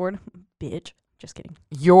 I swore to... Bitch. Just kidding.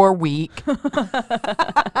 You're weak.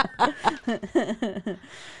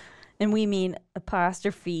 And we mean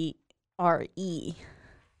apostrophe R-E.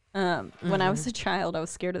 When I was a child, I was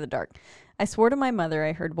scared of the dark. I swore to my mother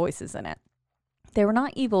I heard voices in it. They were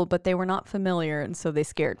not evil, but they were not familiar, and so they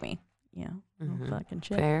scared me. Yeah, fucking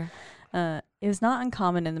shit. Fair. It was not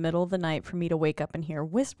uncommon in the middle of the night for me to wake up and hear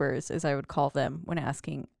whispers, as I would call them, when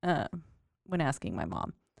asking my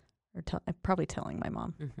mom. Or probably telling my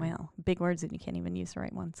mom. Mm-hmm. Wow, big words and you can't even use the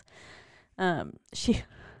right ones.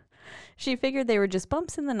 She figured they were just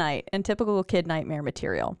bumps in the night and typical kid nightmare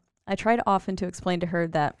material. I tried often to explain to her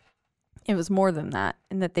that it was more than that,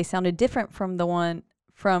 and that they sounded different from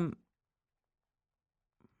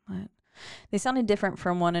They sounded different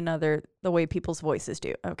from one another the way people's voices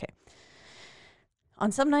do. Okay. On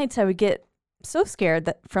some nights I would get so scared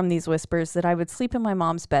from these whispers that I would sleep in my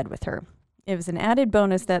mom's bed with her. It was an added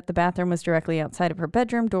bonus that the bathroom was directly outside of her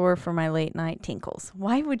bedroom door for my late night tinkles.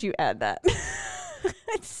 Why would you add that?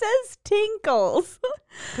 It says tinkles.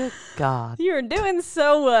 Good God. You're doing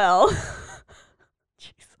so well.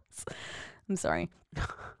 Jesus. I'm sorry.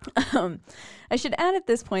 I should add at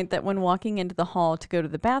this point that when walking into the hall to go to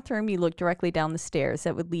the bathroom, you look directly down the stairs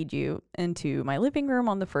that would lead you into my living room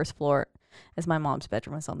on the first floor, as my mom's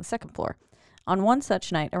bedroom was on the second floor. On one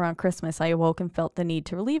such night around Christmas, I awoke and felt the need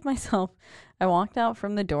to relieve myself. I walked out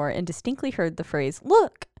from the door and distinctly heard the phrase,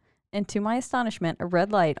 "Look!" And to my astonishment, a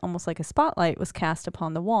red light, almost like a spotlight, was cast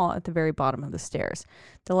upon the wall at the very bottom of the stairs.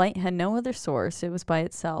 The light had no other source. It was by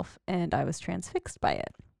itself, and I was transfixed by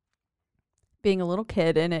it. Being a little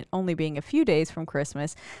kid and it only being a few days from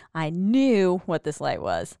Christmas, I knew what this light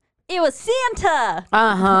was. It was Santa!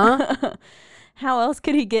 Uh-huh. How else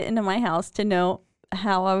could he get into my house to know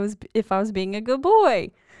if I was being a good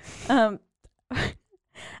boy? I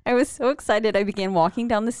was so excited I began walking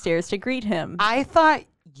down the stairs to greet him. I thought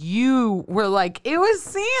you were like, it was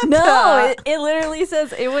Santa. No, it literally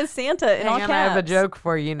says it was Santa in all Hang on, caps. I have a joke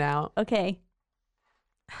for you now. Okay.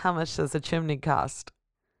 How much does a chimney cost?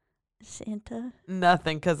 Santa.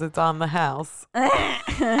 Nothing, because it's on the house.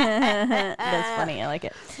 That's funny. I like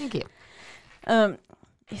it. Thank you.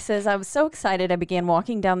 He says, I was so excited I began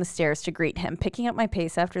walking down the stairs to greet him, picking up my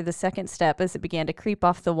pace after the second step as it began to creep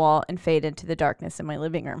off the wall and fade into the darkness in my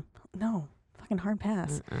living room. No, fucking hard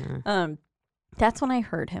pass. That's when I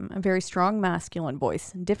heard him, a very strong masculine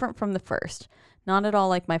voice, different from the first. Not at all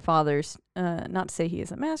like my father's. Not to say he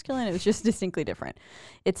isn't masculine, it was just distinctly different.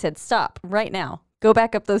 It said, "Stop, right now. Go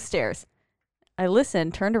back up those stairs." I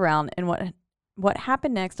listened, turned around, and what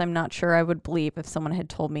happened next, I'm not sure I would believe if someone had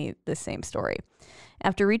told me the same story.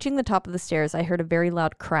 After reaching the top of the stairs, I heard a very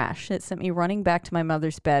loud crash. It sent me running back to my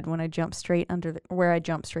mother's bed where I jumped straight under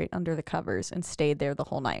the covers and stayed there the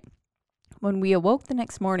whole night. When we awoke the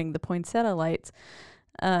next morning, the poinsettia lights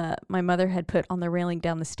my mother had put on the railing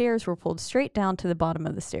down the stairs were pulled straight down to the bottom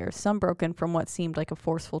of the stairs, some broken from what seemed like a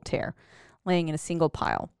forceful tear, laying in a single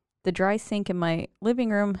pile. The dry sink in my living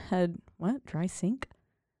room had... What? Dry sink?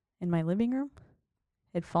 In my living room?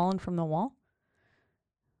 Had fallen from the wall?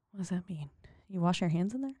 What does that mean? You wash your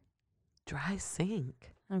hands in there? Dry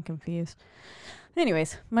sink. I'm confused.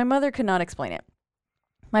 Anyways, my mother could not explain it.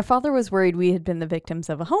 My father was worried we had been the victims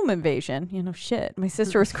of a home invasion. You know, shit. My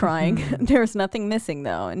sister was crying. There was nothing missing,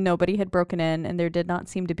 though, and nobody had broken in, and there did not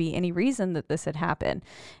seem to be any reason that this had happened.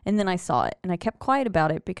 And then I saw it, and I kept quiet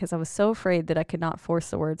about it because I was so afraid that I could not force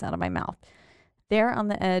the words out of my mouth. There on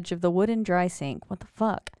the edge of the wooden dry sink, what the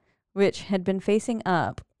fuck, which had been facing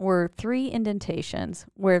up, were 3 indentations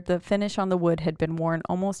where the finish on the wood had been worn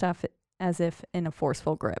almost as if in a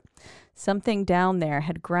forceful grip. Something down there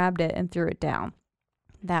had grabbed it and threw it down.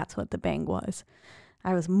 That's what the bang was.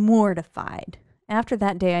 I was mortified. After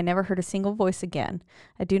that day, I never heard a single voice again.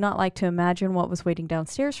 I do not like to imagine what was waiting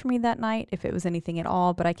downstairs for me that night, if it was anything at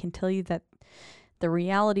all, but I can tell you that the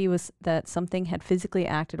reality was that something had physically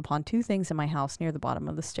acted upon 2 things in my house near the bottom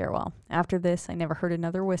of the stairwell. After this, I never heard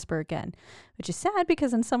another whisper again, which is sad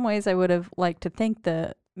because in some ways I would have liked to thank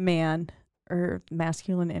the man or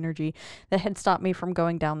masculine energy that had stopped me from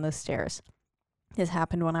going down those stairs. This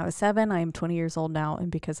happened when I was 7. I am 20 years old now,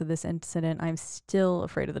 and because of this incident, I'm still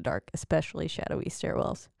afraid of the dark, especially shadowy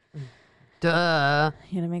stairwells. Duh.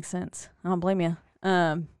 Yeah, that makes sense. I don't blame you.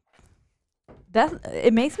 That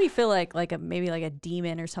it makes me feel like maybe a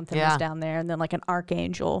demon or something was down there, and then like an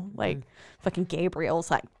archangel, like fucking Gabriel's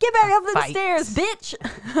like, get back up the stairs,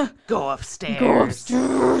 bitch. Go upstairs. Go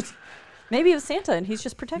upstairs. Maybe it was Santa and he's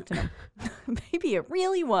just protecting him. Maybe it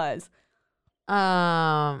really was.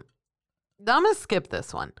 I'm gonna skip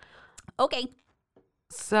this one. Okay.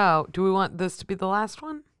 So, do we want this to be the last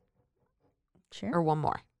one? Sure. Or one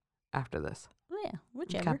more after this? Oh, yeah,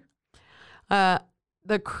 whichever.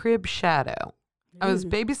 The crib shadow. I was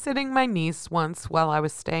babysitting my niece once while I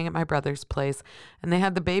was staying at my brother's place, and they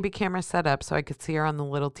had the baby camera set up so I could see her on the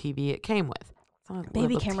little TV it came with. It's not a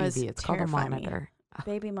Baby little cameras TV. It's called a terrify me. monitor.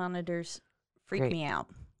 Baby monitors freak Great. me out.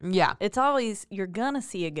 Yeah. It's always, you're gonna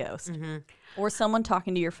see a ghost or someone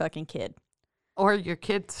talking to your fucking kid. Or your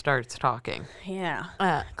kid starts talking.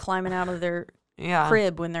 Yeah. Climbing out of their Yeah.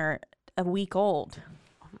 crib when they're a week old.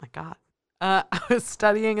 Oh my God. I was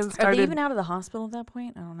studying and Are started. they even out of the hospital at that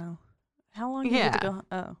point? I don't know. How long do you get to go?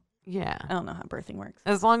 Oh, Yeah. I don't know how birthing works.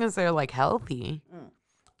 As long as they're like healthy.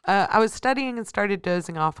 I was studying and started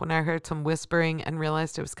dozing off when I heard some whispering and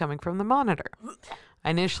realized it was coming from the monitor. I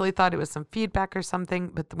initially thought it was some feedback or something,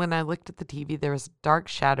 but when I looked at the TV, there was a dark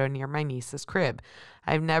shadow near my niece's crib.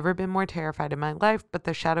 I've never been more terrified in my life, but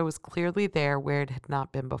the shadow was clearly there where it had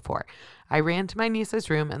not been before. I ran to my niece's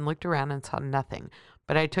room and looked around and saw nothing,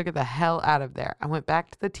 but I took it the hell out of there. I went back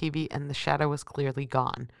to the TV and the shadow was clearly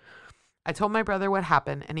gone. I told my brother what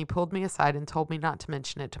happened, and he pulled me aside and told me not to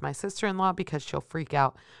mention it to my sister-in-law because she'll freak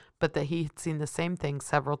out, but that he had seen the same thing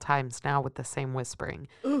several times now with the same whispering.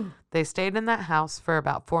 They stayed in that house for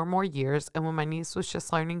about 4 more years, and when my niece was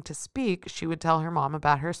just learning to speak, she would tell her mom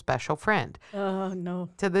about her special friend. Oh, no.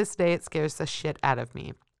 To this day, it scares the shit out of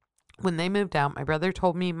me. When they moved out, my brother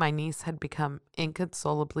told me my niece had become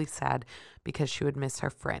inconsolably sad because she would miss her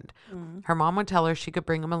friend. Her mom would tell her she could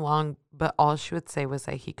bring him along, but all she would say was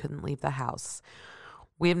that he couldn't leave the house.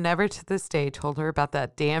 We have never to this day told her about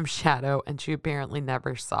that damn shadow, and she apparently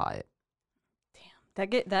never saw it.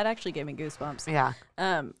 That actually gave me goosebumps. Yeah.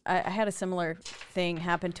 I had a similar thing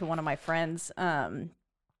happen to one of my friends'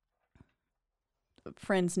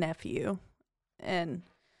 nephew, and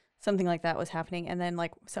something like that was happening. And then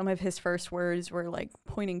like some of his first words were like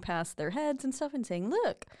pointing past their heads and stuff and saying,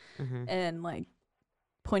 "Look," and like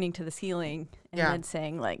pointing to the ceiling and then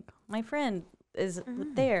saying like, "My friend is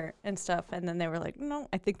there," and stuff. And then they were like, "No,"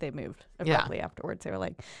 I think they moved abruptly afterwards. They were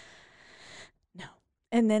like, "No."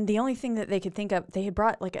 And then the only thing that they could think of, they had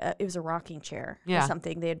brought like it was a rocking chair or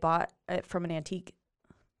something. They had bought it from an antique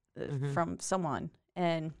from someone,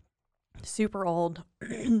 and super old.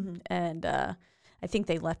 And I think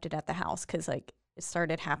they left it at the house because like it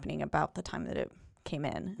started happening about the time that it came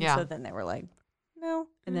in. And so then they were like, "No."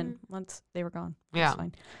 And then once they were gone, it was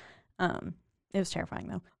fine. It was terrifying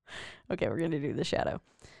though. Okay, we're gonna do the shadow.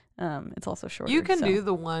 It's also shorter. You can do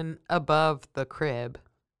the one above the crib.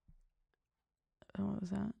 Oh, what was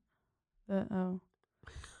that?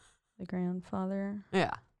 The grandfather.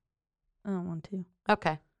 Yeah. I don't want to.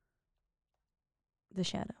 Okay. The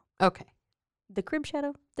shadow. Okay. The crib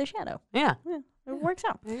shadow. The shadow. Yeah. It works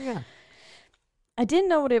out. There you go. I didn't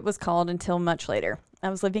know what it was called until much later. I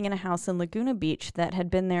was living in a house in Laguna Beach that had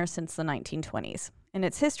been there since the 1920s. In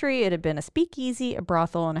its history, it had been a speakeasy, a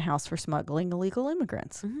brothel, and a house for smuggling illegal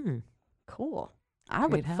immigrants. Cool. I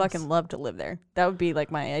would fucking love to live there. That would be like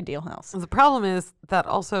my ideal house. The problem is that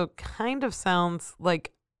also kind of sounds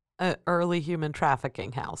like an early human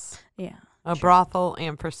trafficking house. Yeah. A brothel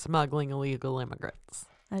and for smuggling illegal immigrants.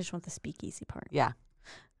 I just want the speakeasy part. Yeah.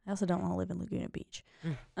 I also don't want to live in Laguna Beach.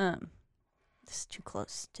 This is too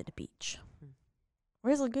close to the beach.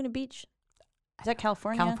 Where's Laguna Beach? Is that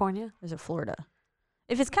California? California? Or is it Florida?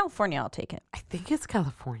 If it's California, I'll take it. I think it's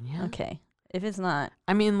California. Okay. If it's not.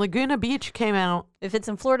 I mean, Laguna Beach came out. If it's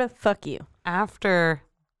in Florida, fuck you. After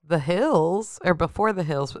the hills, or before the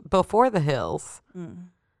hills. Before the hills. And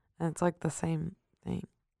it's like the same thing.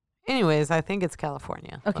 Anyways, I think it's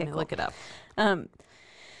California. Okay, Let me look it up.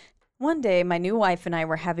 One day, my new wife and I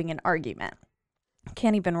were having an argument.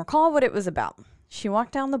 Can't even recall what it was about. She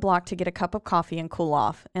walked down the block to get a cup of coffee and cool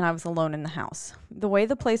off, and I was alone in the house. The way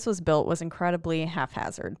the place was built was incredibly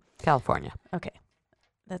haphazard. California. Okay,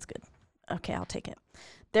 that's good. Okay, I'll take it.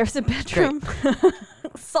 There's a bedroom.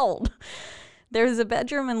 Sold. There's a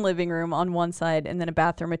bedroom and living room on one side, and then a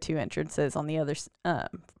bathroom with 2 entrances on the other.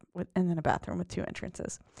 And then a bathroom with 2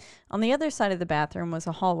 entrances. On the other side of the bathroom was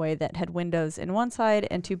a hallway that had windows in one side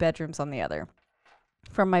and 2 bedrooms on the other.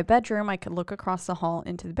 From my bedroom, I could look across the hall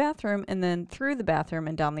into the bathroom and then through the bathroom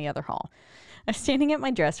and down the other hall. I was standing at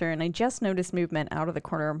my dresser and I just noticed movement out of the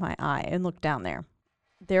corner of my eye and looked down there.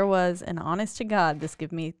 there was, and honest to God, this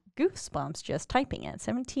gave me goosebumps just typing it.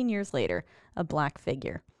 17 years later, a black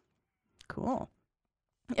figure. Cool.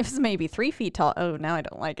 It was maybe 3 feet tall. Oh, now I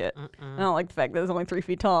don't like it. I don't like the fact that it was only 3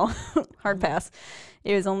 feet tall. Hard pass.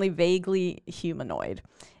 It was only vaguely humanoid.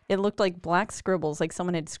 It looked like black scribbles, like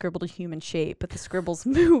someone had scribbled a human shape, but the scribbles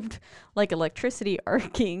moved like electricity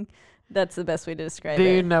arcing. That's the best way to describe Do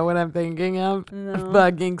it. you know what I'm thinking of? No.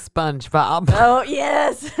 Bugging SpongeBob. Oh,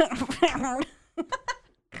 yes.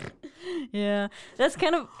 Yeah. That's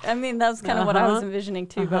kind of, I mean, that was kind of what I was envisioning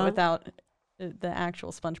too, but without the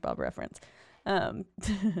actual SpongeBob reference.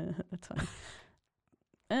 That's funny.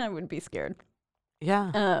 And I would be scared.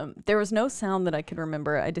 Yeah. There was no sound that I could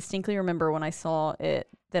remember. I distinctly remember when I saw it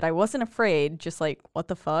that I wasn't afraid, just like, what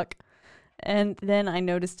the fuck? And then I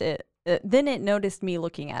noticed it. Then it noticed me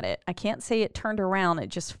looking at it. I can't say it turned around. It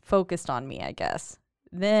just focused on me, I guess.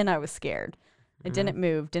 Then I was scared. It didn't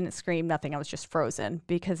move, didn't scream, nothing. I was just frozen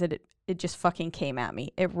because it just fucking came at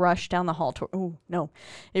me. It rushed down the hall.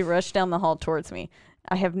 It rushed down the hall towards me.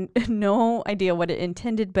 I have no idea what it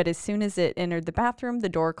intended, but as soon as it entered the bathroom, the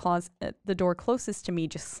door closest to me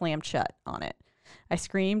just slammed shut on it. I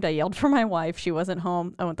screamed. I yelled for my wife. She wasn't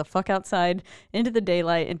home. I went the fuck outside into the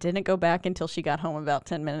daylight and didn't go back until she got home about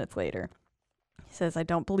 10 minutes later. He says, I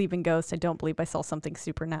don't believe in ghosts. I don't believe I saw something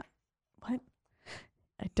supernatural. What?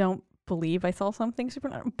 I don't believe I saw something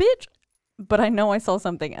supernatural. Bitch. But I know I saw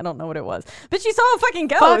something. I don't know what it was. But you saw a fucking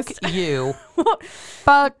ghost. Fuck you.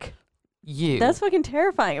 Fuck you. That's fucking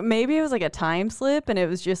terrifying. Maybe it was like a time slip and it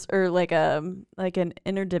was just, or like an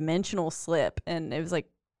interdimensional slip. And it was like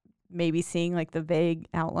maybe seeing like the vague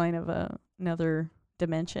outline of another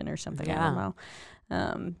dimension or something. Yeah. I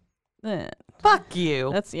don't know. Fuck you.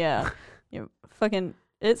 That's, yeah. You fucking,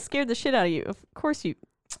 it scared the shit out of you. Of course you,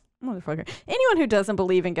 motherfucker. Anyone who doesn't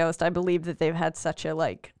believe in ghosts, I believe that they've had such a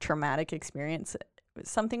like traumatic experience,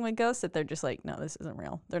 something with ghosts, that they're just like, no, this isn't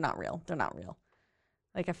real. They're not real. They're not real.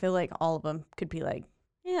 Like, I feel like all of them could be like,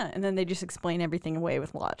 yeah. And then they just explain everything away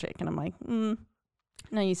with logic. And I'm like, no,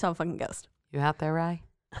 you saw a fucking ghost. You out there, Rye?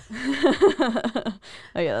 Oh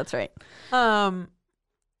yeah, that's right. Okay.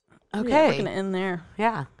 Yeah, we're gonna end there.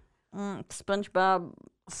 Yeah. SpongeBob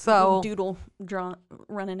So doodle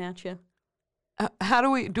running at you. how do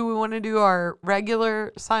we want to do our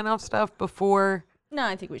regular sign off stuff before? No,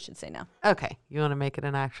 I think we should say no. Okay. You want to make it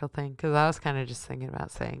an actual thing? Because I was kind of just thinking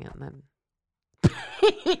about saying it and then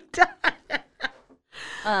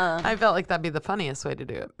I felt like that'd be the funniest way to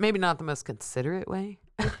do it. Maybe not the most considerate way.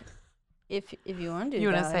 If you want to do You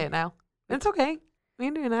want to that. say it now? It's okay. We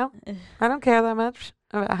can do it now. I don't care that much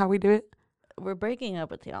about how we do it. We're breaking up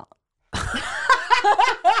with y'all.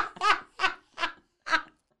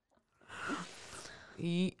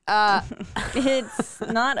 It's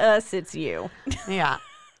not us, it's you. Yeah.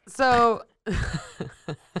 So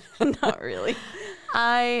Not really.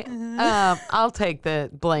 I'll take the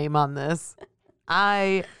blame on this.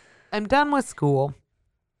 I am done with school.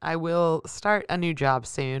 I will start a new job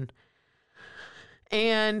soon.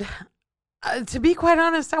 And to be quite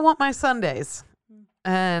honest, I want my Sundays.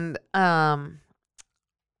 And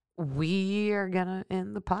we are going to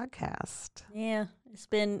end the podcast. Yeah, it's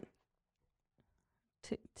been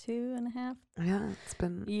 2.5 Yeah, it's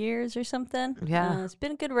been, years or something. Yeah. It's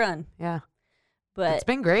been a good run, yeah, but it's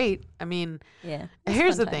been great. I mean, yeah. it's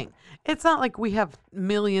here's fun the time. thing. It's not like we have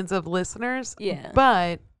millions of listeners. Yeah.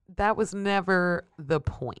 But that was never the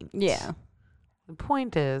point. Yeah. The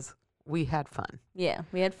point is we had fun. Yeah,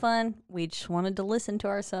 we had fun. We just wanted to listen to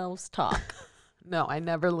ourselves talk. No, I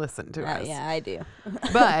never listened to us. Yeah, I do.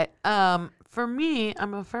 But for me,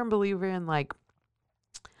 I'm a firm believer in like,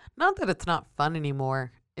 not that it's not fun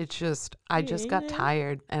anymore. It's just I just got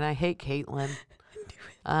tired and I hate Caitlin.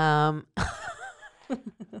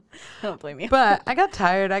 Don't blame you. But I got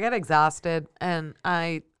tired. I got exhausted and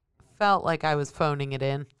I felt like I was phoning it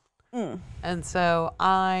in. And so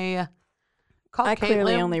I called I Caitlin.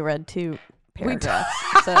 clearly only read 2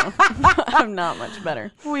 paragraphs, so I'm not much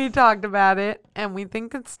better. We talked about it and we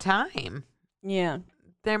think it's time. Yeah.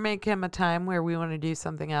 There may come a time where we want to do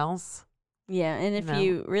something else. Yeah, and if No.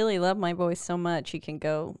 you really love my voice so much, you can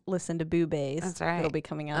go listen to Boo Bays. That's right. It'll be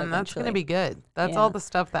coming out And that's eventually. going to be good. That's Yeah. all the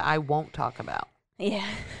stuff that I won't talk about. Yeah.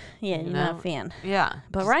 Yeah, you're not a fan. Yeah.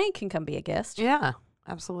 But Ryan can come be a guest. Yeah,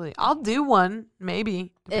 absolutely. I'll do one,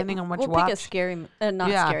 maybe, depending on what we'll you watch. pick a scary, not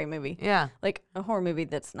Yeah. scary movie. Yeah. Like a horror movie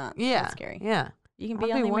that's not Yeah. scary. Yeah. You can I'll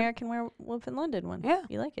be on do the one. American Werewolf in London one. Yeah.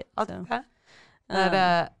 If you like it. I'll so. do that.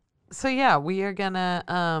 But, so yeah, we are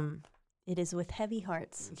gonna, It is with heavy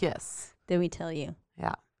hearts yes. that we tell you.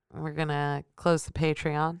 Yeah. We're gonna close the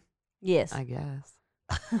Patreon, Yes. I guess.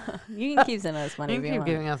 You can keep sending us money. You if can keep want.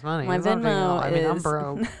 giving us money. My It's not big deal. Venmo I mean, I'm is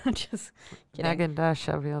broke. just kidding.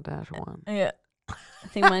 Megan-Sheffield-1. Yeah. I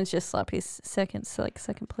think mine's just Sloppy's second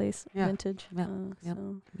place Yeah. vintage. Yeah. Yep.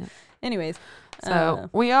 So. Yep. Anyways. So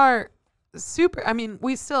we are super. I mean,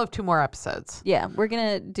 we still have 2 more episodes. Yeah, we're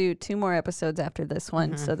going to do 2 more episodes after this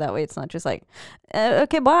one. So that way it's not just like,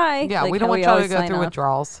 okay, bye. Yeah, like we don't how want y'all to always go sign through off.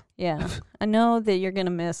 withdrawals. Yeah. I know that you're going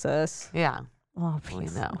to miss us. Yeah. Oh, We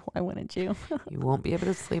please. know. Why wouldn't you? You won't be able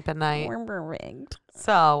to sleep at night. We're rigged.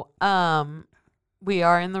 So, we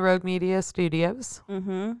are in the Rogue Media Studios.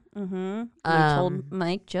 We told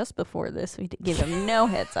Mike just before this. We give him no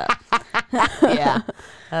heads up. Yeah,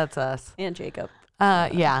 that's us. And Jacob.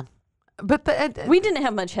 Yeah. But the We didn't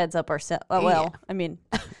have much heads up ourselves. Oh, well, Yeah. I mean,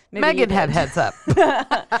 maybe Megan you had did. heads up.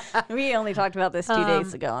 We only talked about this 2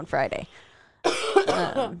 days ago on Friday. But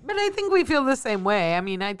I think we feel the same way. I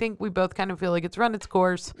mean, I think we both kind of feel like it's run its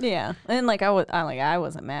course. Yeah, and like I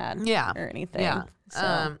wasn't mad. Yeah. or anything. Yeah.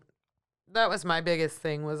 So. That was my biggest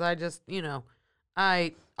thing was I just,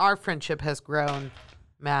 our friendship has grown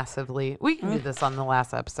massively. We can do this on the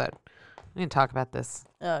last episode. We can talk about this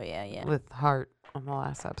Oh yeah. with heart on the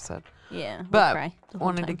last episode. Yeah, we'll But cry the whole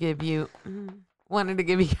wanted to time. give you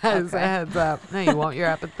guys a cry. heads up. No, you won't. You're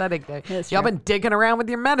apathetic day. That's Y'all true. been digging around with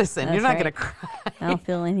your medicine. You're That's not right. gonna cry. I don't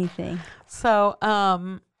feel anything. So,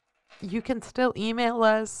 you can still email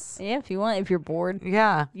us. Yeah, if you want, if you're bored,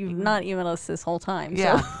 Yeah. you've not emailed us this whole time.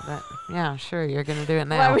 Yeah. So Yeah, sure. You're gonna do it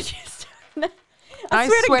now. why would you? I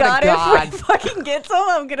swear swear to to God. if we fucking get some,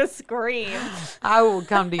 I'm gonna scream. I will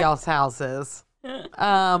come to y'all's houses.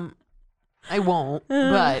 I won't,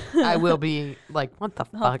 but I will be like, what the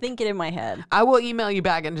I'll fuck? think it in my head. I will email you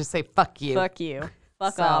back and just say, fuck you. Fuck you.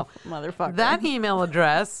 Fuck So, off, motherfucker. That email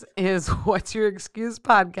address is what's your excuse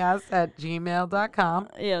podcast at gmail.com.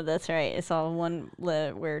 Yeah, that's right. It's all one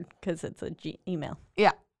word because it's a email.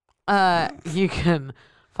 Yeah. You can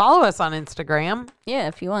follow us on Instagram. Yeah,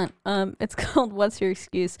 if you want. It's called What's Your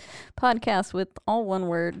Excuse Podcast with all one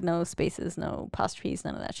word, no spaces, no apostrophes,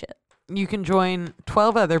 none of that shit. You can join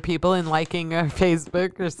 12 other people in liking our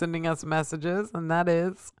Facebook or sending us messages, and that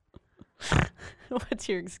is What's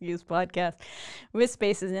Your Excuse Podcast with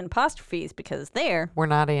spaces and apostrophes because We're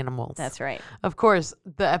Not Animals. that's right. Of course,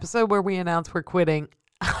 the episode where we announce we're quitting,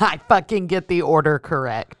 I fucking get the order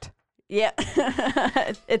correct. Yeah.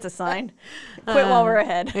 It's a sign. Quit while we're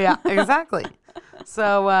ahead. Yeah, exactly.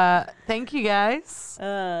 So, thank you guys.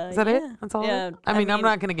 Is that it? That's all? Yeah, I mean, I'm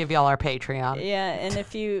not going to give y'all our Patreon. Yeah, and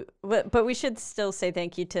if you, but we should still say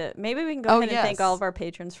thank you to, maybe we can go Oh, ahead and thank yes. all of our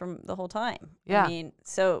patrons from the whole time. Yeah. I mean,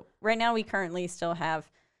 so right now we currently still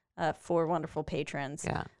have 4 wonderful patrons.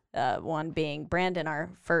 Yeah. One being Brandon, our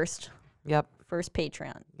first Yep.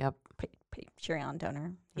 Patreon. Yep. Patreon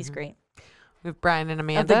donor. He's great. We have Brian and Of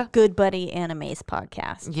the Amanda. Good Buddy Animes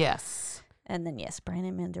podcast. Yes. And then, yes, Brian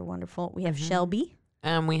and Amanda are wonderful. We have Shelby.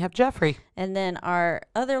 And we have Jeffrey. And then our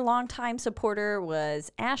other longtime supporter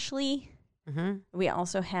was Ashley. Mm-hmm. We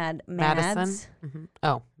also had Mads. Madison. Mm-hmm.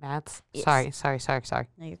 Oh, Mads. Yes. Sorry.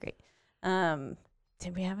 No, you're great.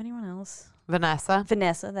 Did we have anyone else? Vanessa.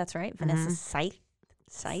 Vanessa, that's right. Vanessa Scythe.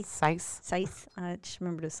 Sice. I just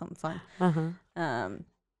remembered it was something fun. Uh-huh.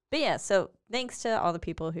 But yeah, so thanks to all the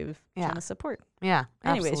people who've Yeah. shown us support. Yeah.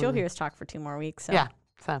 Anyways, you'll absolutely. hear us talk for 2 more weeks. So Yeah.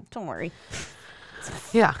 So, don't worry.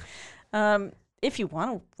 yeah. If you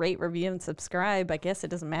want to rate, review, and subscribe, I guess it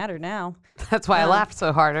doesn't matter now. That's why I laughed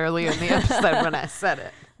so hard earlier in the episode when I said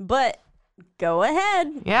it. But go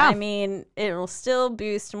ahead. Yeah. I mean, it will still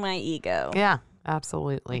boost my ego, Yeah,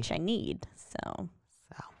 absolutely. which I need. So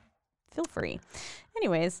feel free.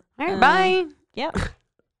 Anyways. All right, bye. Yep.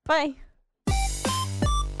 Bye.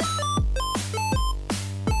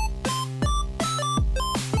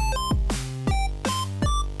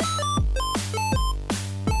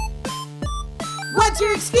 What's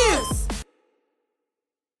your excuse?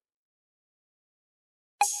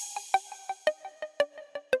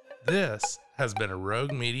 This has been a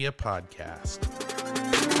Rogue Media podcast.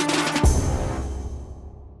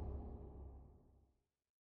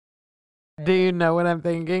 Do you know what I'm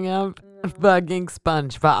thinking of? Bugging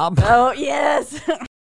SpongeBob. Oh, yes.